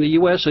tried to bring the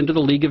U.S. into the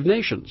League of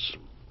Nations.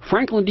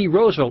 Franklin D.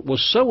 Roosevelt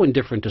was so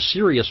indifferent to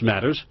serious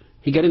matters,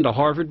 he got into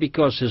Harvard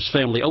because his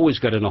family always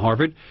got into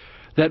Harvard,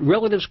 that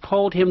relatives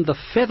called him the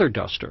feather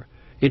duster.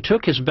 It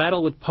took his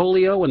battle with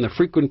polio and the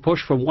frequent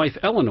push from wife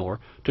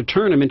Eleanor to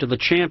turn him into the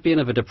champion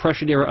of a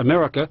Depression-era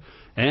America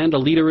and a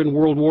leader in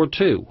World War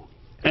II.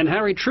 And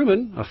Harry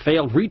Truman, a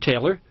failed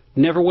retailer,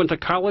 never went to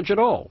college at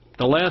all,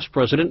 the last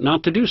president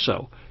not to do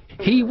so.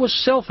 He was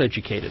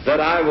self-educated. That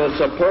I will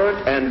support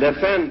and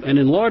defend. And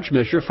in large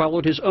measure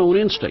followed his own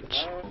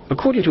instincts.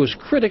 According to his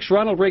critics,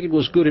 Ronald Reagan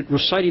was good at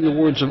reciting the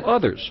words of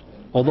others,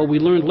 although we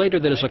learned later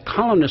that as a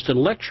columnist and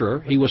lecturer,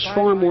 he was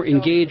far more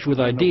engaged with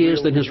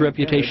ideas than his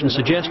reputation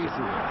suggested.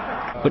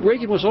 But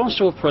Reagan was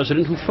also a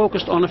president who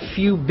focused on a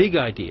few big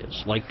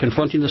ideas, like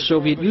confronting the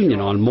Soviet Union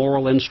on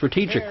moral and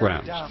strategic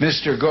grounds.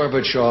 Mr.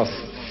 Gorbachev,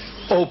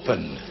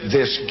 open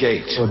this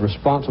gate.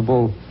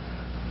 Responsible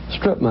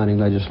strip mining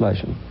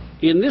legislation.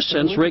 In this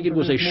sense, Reagan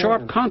was a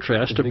sharp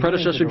contrast to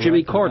predecessor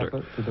Jimmy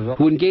Carter,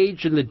 who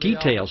engaged in the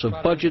details of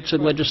budgets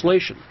and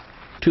legislation.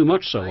 Too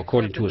much so,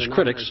 according to his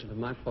critics.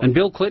 And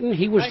Bill Clinton,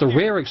 he was the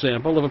rare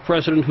example of a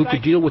president who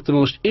could deal with the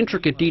most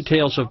intricate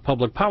details of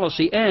public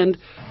policy and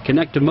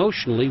connect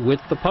emotionally with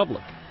the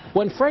public.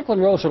 When Franklin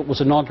Roosevelt was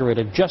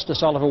inaugurated,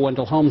 Justice Oliver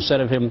Wendell Holmes said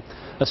of him,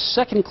 a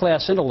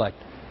second-class intellect,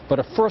 but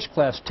a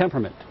first-class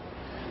temperament.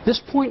 This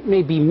point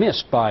may be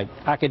missed by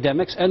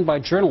academics and by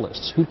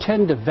journalists who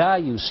tend to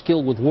value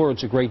skill with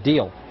words a great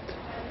deal.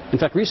 In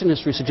fact, recent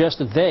history suggests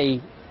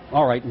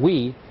that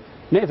we,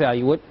 may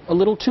value it a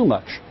little too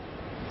much.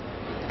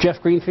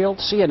 Jeff Greenfield,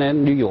 CNN,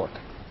 New York.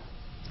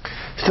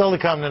 Still to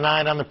come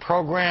tonight on the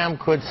program,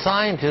 could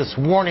scientists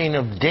warning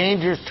of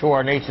dangers to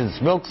our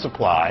nation's milk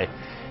supply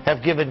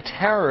have given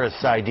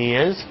terrorists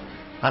ideas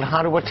on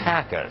how to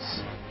attack us?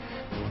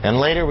 And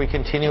later we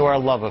continue our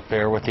love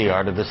affair with the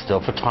art of the still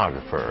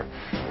photographer.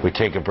 We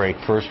take a break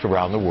first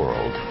around the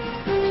world.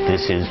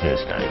 This is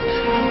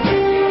Newsnight.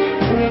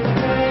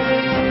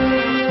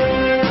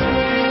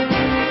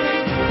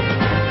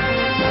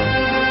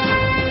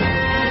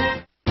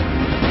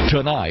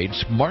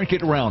 Tonight's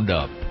Market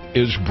Roundup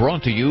is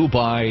brought to you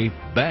by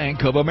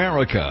Bank of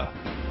America.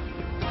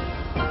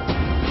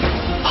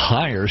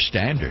 Higher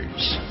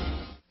standards.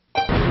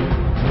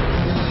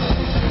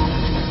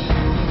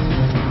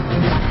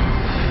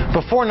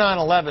 Before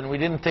 9/11, we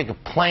didn't think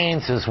of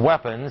planes as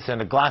weapons,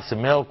 and a glass of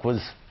milk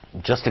was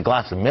just a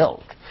glass of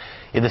milk.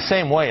 In the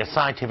same way, a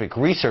scientific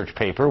research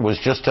paper was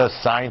just a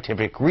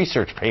scientific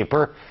research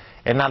paper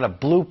and not a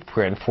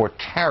blueprint for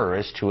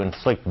terrorists to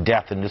inflict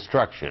death and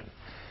destruction.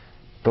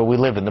 But we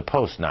live in the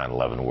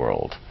post-9/11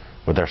 world.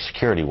 With our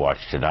Security Watch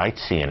tonight,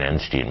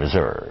 CNN's Jean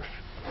Meserve.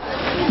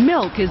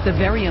 Milk is the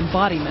very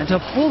embodiment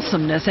of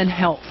wholesomeness and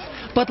health.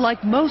 But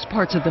like most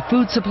parts of the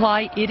food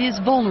supply, it is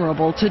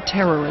vulnerable to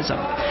terrorism.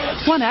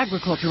 One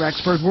agriculture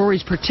expert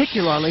worries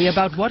particularly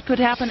about what could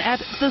happen at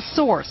the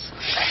source,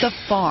 the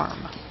farm.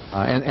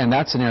 And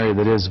that's an area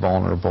that is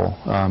vulnerable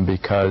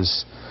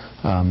because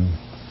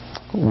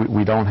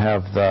we don't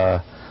have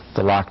the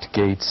locked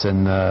gates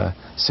and the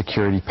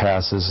security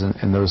passes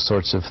and those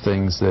sorts of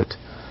things that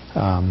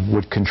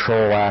would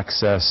control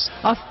access.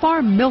 A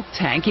farm milk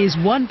tank is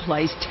one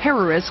place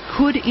terrorists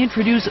could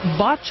introduce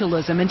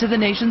botulism into the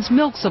nation's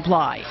milk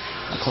supply,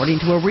 according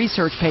to a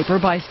research paper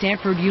by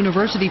Stanford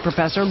University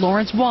professor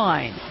Lawrence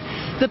Wine.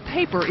 The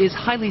paper is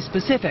highly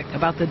specific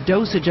about the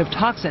dosage of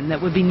toxin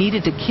that would be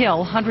needed to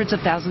kill hundreds of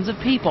thousands of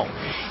people.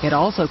 It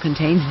also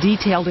contains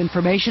detailed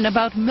information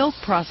about milk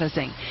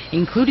processing,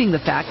 including the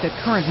fact that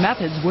current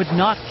methods would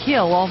not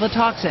kill all the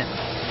toxin.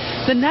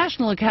 The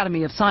National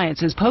Academy of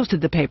Sciences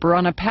posted the paper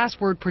on a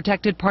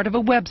password-protected part of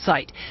a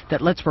website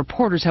that lets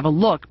reporters have a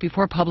look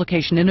before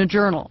publication in a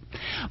journal.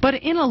 But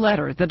in a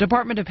letter, the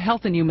Department of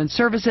Health and Human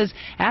Services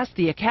asked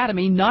the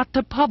Academy not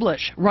to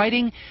publish,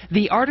 writing,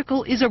 "The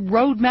article is a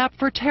roadmap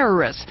for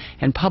terrorists,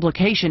 and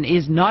publication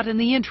is not in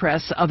the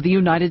interests of the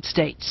United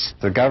States."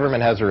 The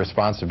government has a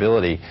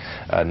responsibility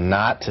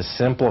not to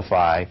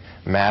simplify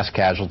mass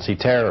casualty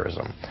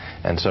terrorism.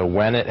 And so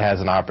when it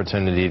has an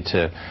opportunity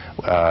to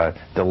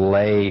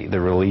delay the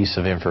release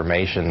of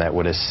information that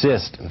would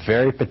assist in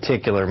very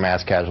particular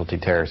mass casualty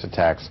terrorist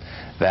attacks,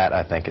 that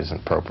I think is an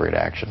appropriate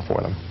action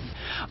for them.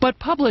 But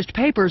published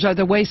papers are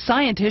the way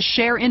scientists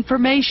share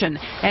information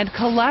and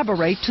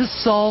collaborate to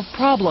solve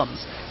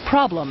problems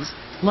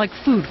like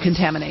food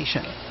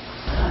contamination.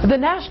 The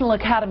National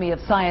Academy of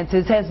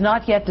Sciences has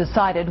not yet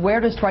decided where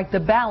to strike the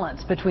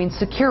balance between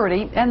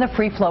security and the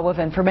free flow of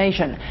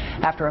information.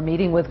 After a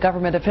meeting with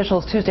government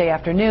officials Tuesday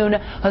afternoon,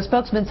 a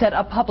spokesman said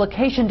a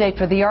publication date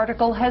for the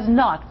article has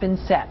not been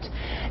set.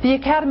 The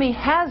Academy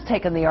has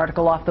taken the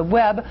article off the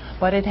web,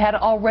 but it had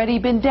already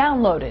been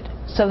downloaded,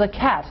 so the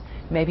cat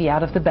may be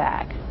out of the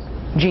bag.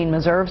 Jean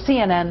Meserve,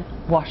 CNN,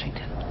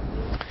 Washington.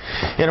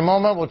 In a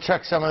moment, we'll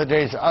check some of the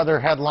day's other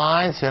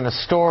headlines and a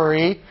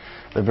story,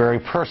 the very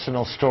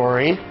personal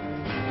story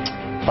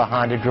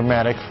behind a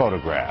dramatic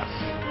photograph.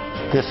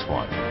 This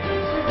one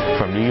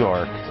from New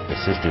York.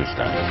 This is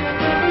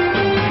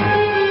Newsnight.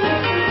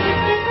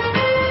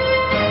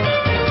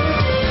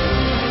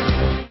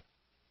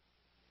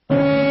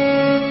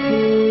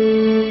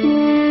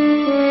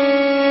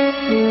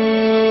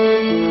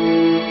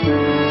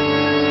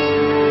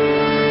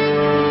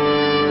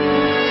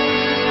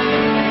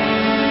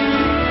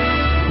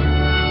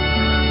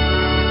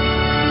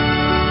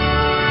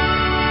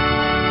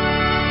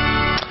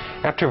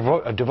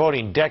 After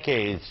devoting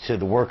decades to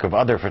the work of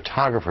other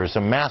photographers,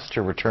 a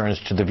master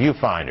returns to the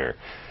viewfinder.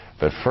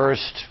 But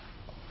first,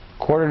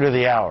 quarter to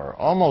the hour,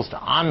 almost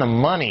on the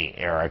money,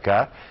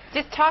 Erica.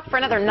 Just talk for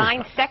another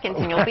 9 seconds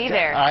and you'll be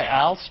there.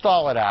 I'll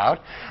stall it out.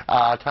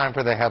 Time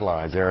for the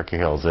headlines. Erica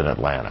Hill's in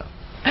Atlanta.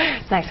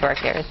 Nice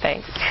work, Eric.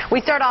 Thanks. We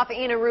start off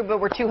in Aruba,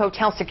 where 2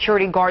 hotel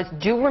security guards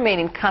do remain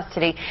in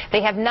custody.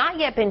 They have not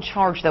yet been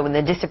charged, though, in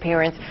the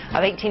disappearance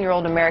of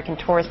 18-year-old American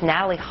tourist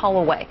Natalie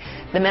Holloway.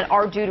 The men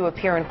are due to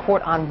appear in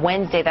court on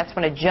Wednesday. That's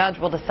when a judge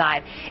will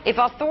decide if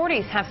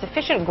authorities have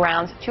sufficient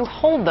grounds to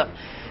hold them.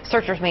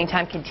 Searchers,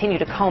 meantime, continue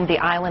to comb the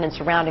island and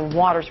surrounding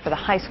waters for the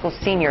high school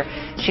senior.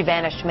 She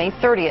vanished May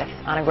 30th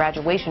on a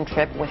graduation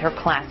trip with her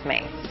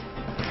classmates.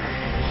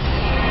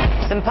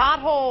 Some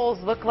potholes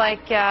look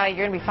like you're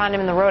going to be finding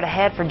them in the road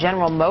ahead for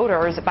General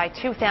Motors. By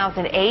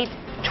 2008,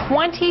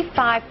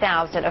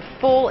 25,000, a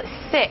full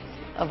sixth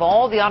of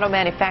all the auto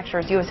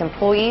manufacturer's U.S.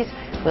 employees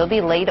will be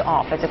laid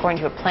off. That's according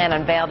to a plan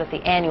unveiled at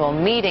the annual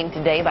meeting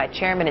today by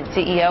Chairman and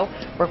CEO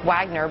Rick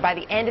Wagner. By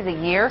the end of the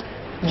year,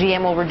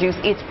 GM will reduce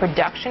its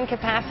production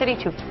capacity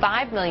to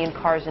 5 million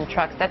cars and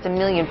trucks. That's 1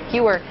 million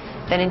fewer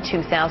than in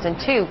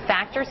 2002.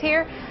 Factors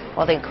here,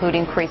 well, they include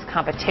increased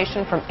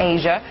competition from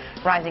Asia,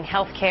 rising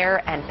health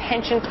care and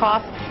pension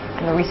costs,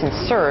 and the recent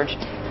surge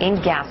in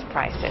gas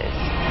prices.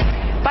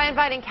 By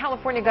inviting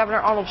California Governor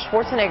Arnold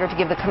Schwarzenegger to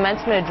give the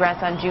commencement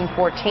address on June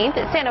 14th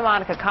at Santa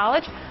Monica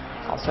College,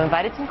 also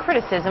invited some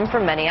criticism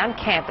from many on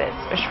campus.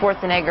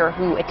 Schwarzenegger,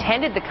 who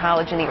attended the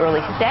college in the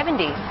early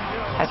 70s,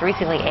 has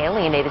recently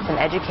alienated some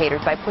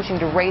educators by pushing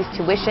to raise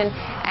tuition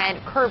and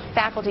curb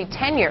faculty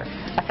tenure.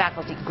 A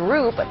faculty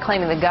group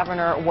claiming the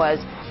governor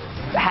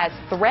has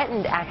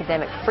threatened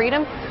academic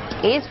freedom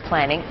is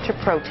planning to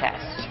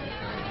protest.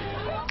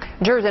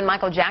 Jurors in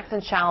Michael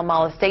Jackson's child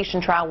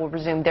molestation trial will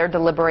resume their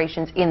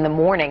deliberations in the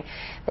morning.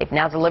 They've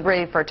now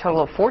deliberated for a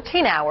total of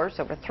 14 hours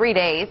over 3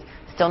 days.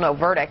 Still no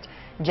verdict.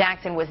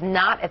 Jackson was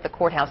not at the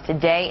courthouse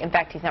today. In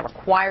fact, he's not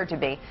required to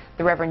be.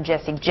 The Reverend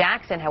Jesse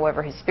Jackson,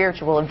 however, his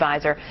spiritual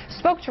advisor,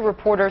 spoke to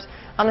reporters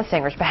on the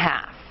singer's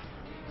behalf.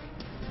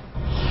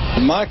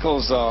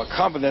 Michael's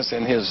confidence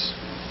in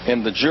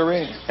the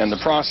jury and the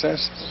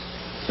process,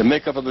 the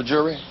makeup of the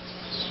jury,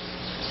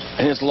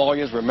 and his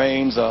lawyers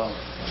remains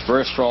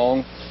very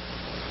strong.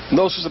 And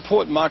those who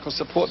support Michael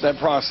support that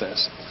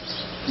process.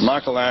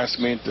 Michael asked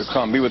me to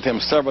come be with him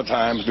several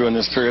times during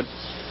this period.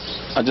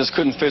 I just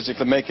couldn't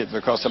physically make it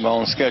because of my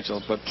own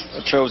schedule, but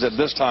I chose at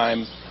this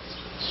time,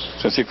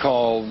 since he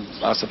called,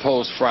 I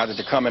suppose, Friday,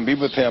 to come and be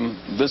with him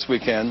this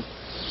weekend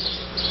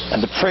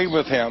and to pray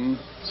with him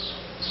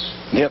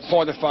and help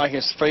fortify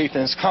his faith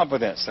and his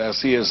confidence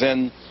as he is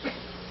in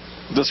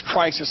this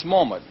crisis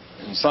moment.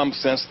 In some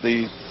sense,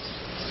 the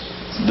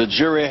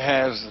jury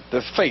has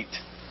the fate,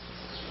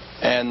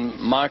 and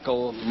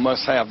Michael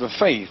must have the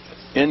faith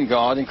in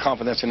God and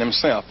confidence in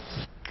himself.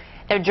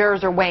 Now,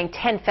 jurors are weighing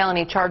 10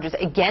 felony charges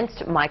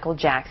against Michael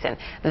Jackson.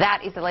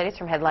 That is the latest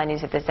from Headline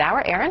News at this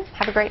hour. Aaron,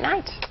 have a great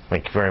night.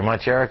 Thank you very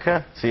much,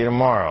 Erica. See you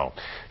tomorrow.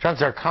 John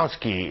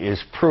Zarkowski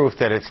is proof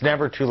that it's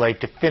never too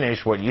late to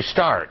finish what you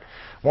start.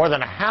 More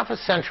than a half a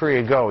century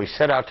ago, he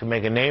set out to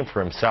make a name for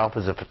himself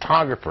as a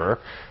photographer,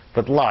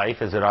 but life,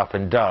 as it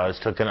often does,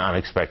 took an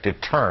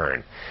unexpected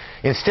turn.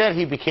 Instead,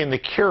 he became the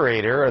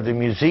curator of the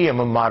Museum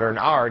of Modern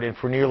Art, and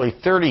for nearly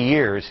 30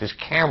 years, his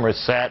camera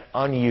sat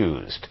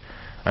unused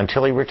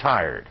until he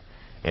retired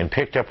and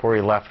picked up where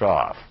he left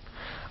off.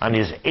 On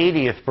his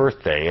 80th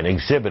birthday, an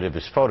exhibit of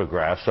his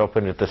photographs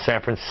opened at the San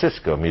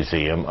Francisco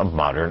Museum of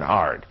Modern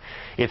Art.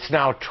 It's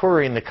now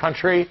touring the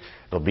country.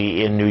 It'll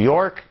be in New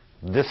York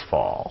this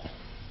fall.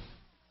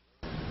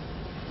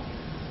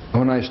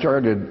 When I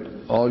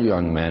started, all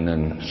young men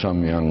and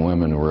some young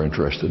women were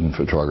interested in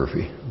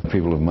photography.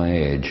 People of my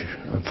age,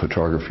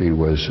 photography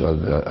was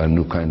a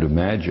new kind of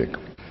magic.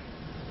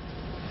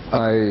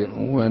 I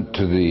went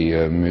to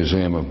the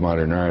Museum of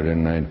Modern Art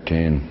in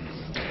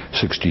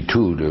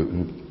 1962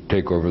 to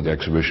take over the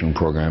exhibition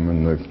program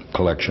and the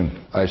collection.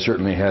 I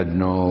certainly had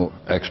no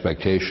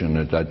expectation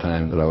at that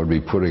time that I would be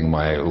putting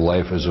my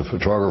life as a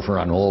photographer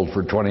on hold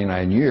for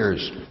 29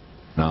 years.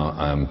 Now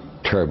I'm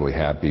terribly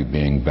happy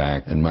being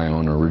back in my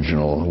own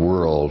original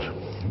world,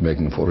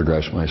 making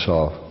photographs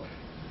myself.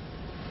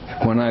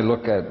 When I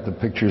look at the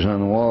pictures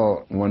on the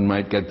wall, one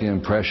might get the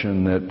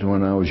impression that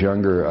when I was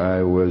younger,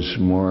 I was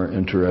more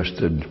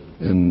interested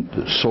in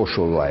the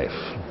social life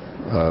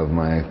of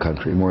my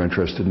country, more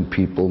interested in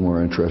people,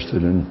 more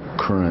interested in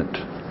current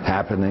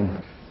happening.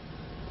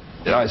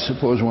 I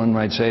suppose one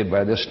might say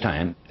by this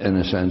time, in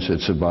a sense,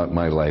 it's about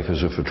my life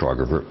as a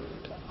photographer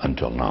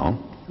until now,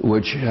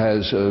 which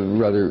has a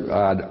rather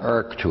odd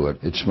arc to it.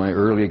 It's my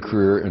early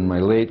career and my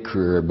late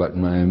career, but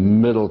my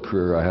middle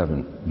career I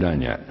haven't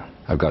done yet.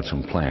 I've got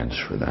some plans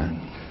for that.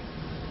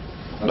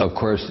 Of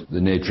course,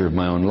 the nature of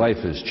my own life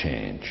has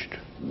changed.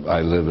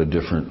 I live a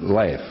different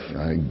life.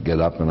 I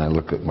get up and I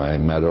look at my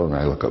meadow and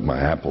I look at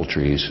my apple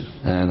trees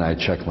and I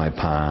check my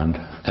pond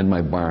and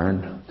my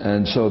barn.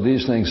 And so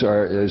these things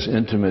are as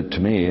intimate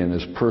to me and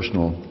as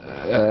personal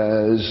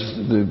as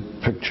the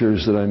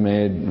pictures that I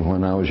made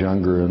when I was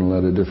younger and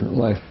led a different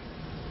life.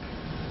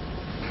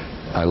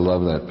 I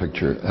love that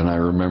picture, and I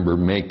remember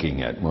making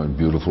it one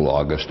beautiful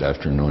August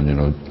afternoon, you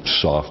know,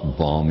 soft,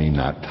 balmy,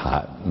 not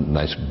hot,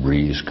 nice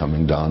breeze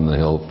coming down the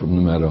hill from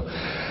the meadow.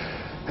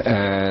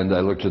 And I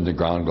looked at the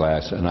ground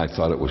glass and I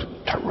thought it was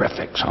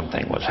terrific.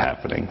 Something was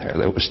happening there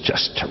that was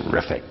just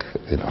terrific.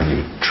 You know,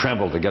 you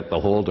tremble to get the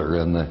holder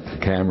and the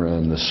camera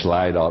and the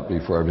slide out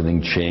before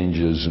everything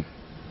changes.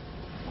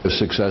 A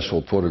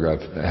successful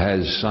photograph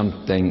has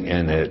something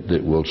in it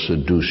that will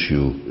seduce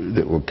you,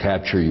 that will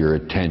capture your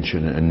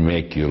attention and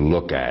make you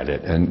look at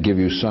it and give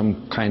you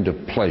some kind of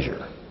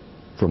pleasure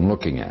from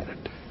looking at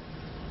it.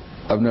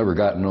 I've never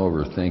gotten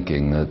over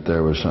thinking that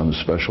there was some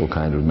special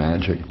kind of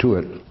magic to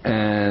it.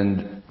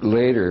 And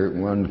later,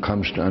 one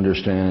comes to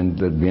understand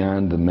that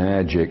beyond the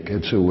magic,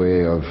 it's a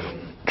way of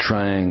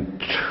trying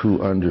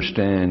to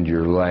understand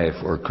your life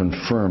or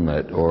confirm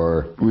it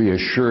or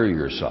reassure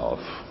yourself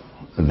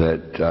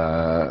that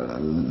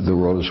the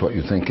world is what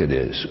you think it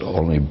is,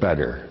 only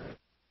better.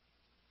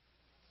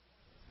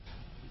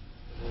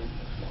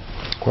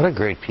 What a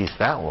great piece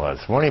that was.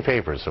 Morning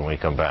papers when we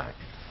come back.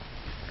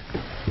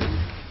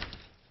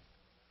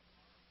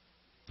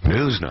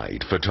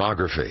 Newsnight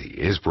Photography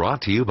is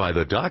brought to you by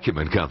the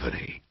Document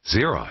Company,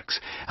 Xerox,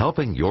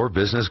 helping your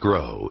business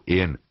grow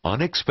in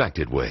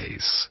unexpected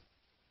ways.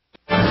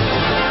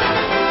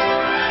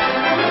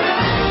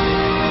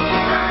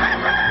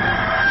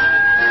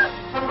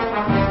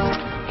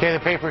 Okay,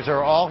 the papers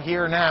are all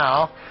here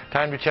now.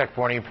 Time to check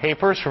morning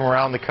papers from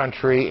around the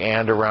country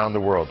and around the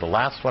world. The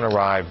last one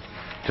arrived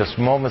just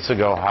moments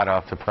ago, hot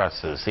off the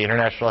presses. The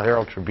International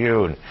Herald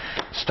Tribune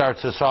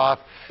starts us off.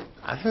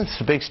 I think it's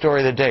the big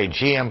story of the day.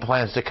 GM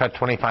plans to cut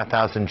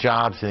 25,000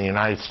 jobs in the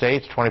United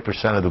States,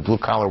 20% of the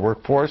blue-collar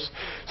workforce.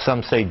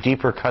 Some say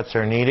deeper cuts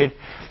are needed.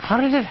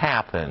 How did it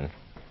happen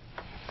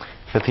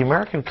that the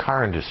American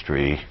car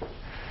industry,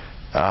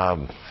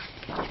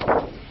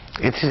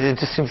 it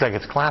just seems like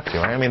it's collapsing,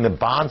 right? I mean, the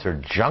bonds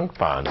are junk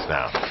bonds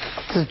now.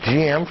 This is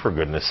GM, for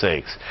goodness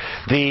sakes.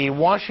 The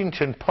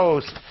Washington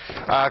Post,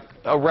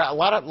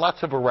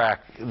 lots of Iraq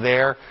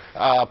there.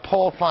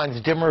 Poll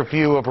finds dimmer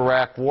view of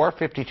Iraq war.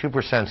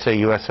 52% say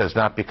U.S. has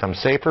not become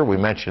safer. We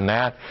mentioned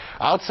that.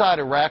 Outside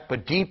Iraq,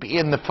 but deep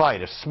in the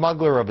fight, a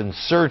smuggler of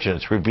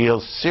insurgents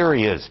reveals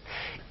Syria's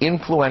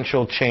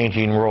influential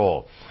changing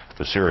role.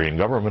 The Syrian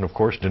government, of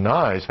course,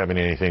 denies having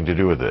anything to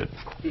do with it.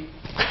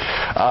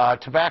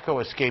 Tobacco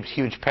escapes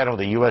huge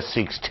penalty. U.S.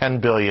 seeks $10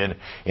 billion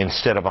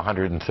instead of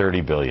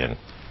 $130 billion.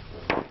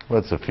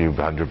 What's a few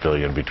hundred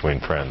billion between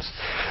friends?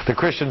 The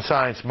Christian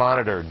Science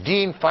Monitor.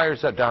 Dean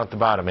fires up, down at the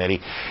bottom,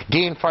 Eddie.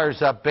 Dean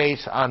fires up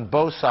base on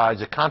both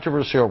sides. A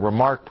controversial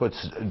remark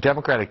puts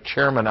Democratic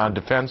chairman on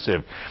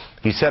defensive.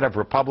 He said of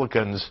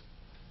Republicans,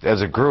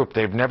 as a group,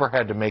 they've never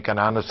had to make an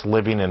honest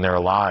living in their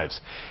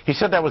lives. He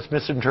said that was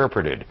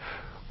misinterpreted.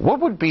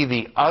 What would be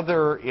the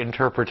other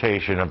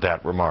interpretation of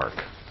that remark?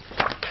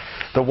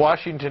 The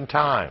Washington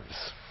Times.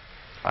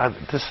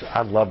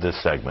 I love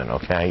this segment,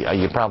 okay?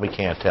 You probably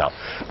can't tell.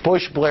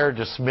 Bush-Blair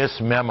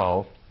dismiss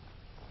memo.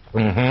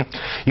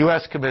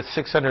 U.S. commits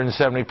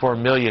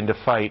 $674 million to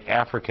fight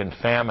African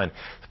famine.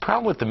 The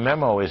problem with the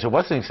memo is it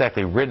wasn't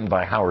exactly written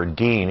by Howard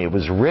Dean. It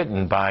was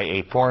written by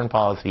a foreign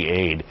policy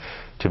aide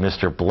to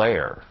Mr.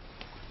 Blair.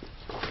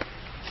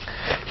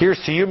 Here's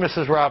to you,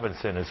 Mrs.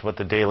 Robinson, is what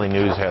the Daily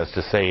News has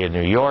to say in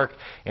New York.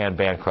 Anne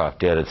Bancroft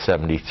dead at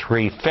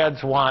 73.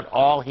 Feds want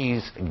all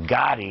he's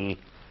gotty.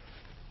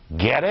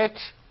 Get it?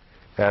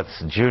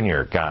 That's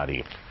Junior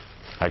Gotti.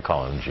 I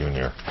call him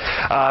Junior.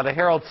 The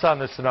Herald Sun,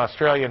 this is an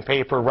Australian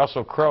paper.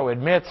 Russell Crowe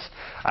admits,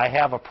 I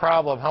have a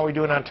problem. How are we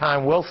doing on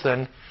time,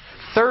 Wilson?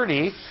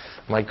 30.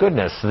 My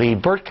goodness. The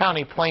Burt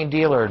County Plain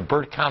Dealer in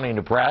Burt County,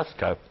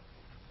 Nebraska.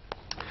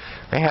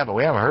 We haven't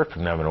heard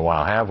from them in a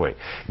while, have we?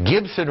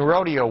 Gibson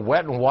Rodeo,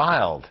 Wet and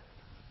Wild.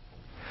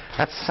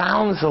 That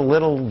sounds a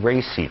little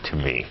racy to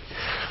me.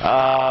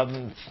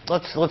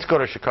 Let's go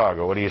to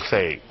Chicago. What do you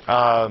say?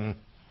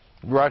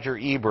 Roger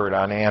Ebert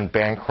on Anne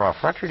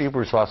Bancroft. Roger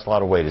Ebert's lost a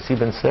lot of weight. Has he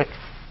been sick?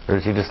 Or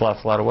has he just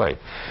lost a lot of weight?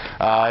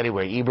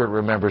 Anyway, Ebert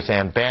remembers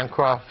Anne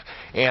Bancroft.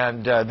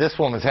 And this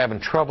woman's having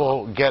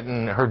trouble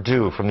getting her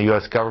due from the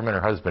U.S. government.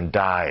 Her husband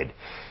died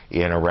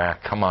in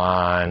Iraq. Come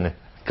on,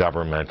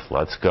 government,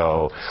 let's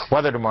go.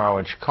 Weather tomorrow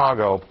in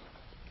Chicago,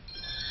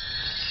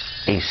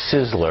 a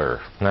sizzler,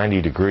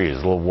 90 degrees, a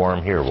little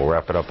warm here. We'll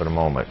wrap it up in a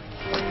moment.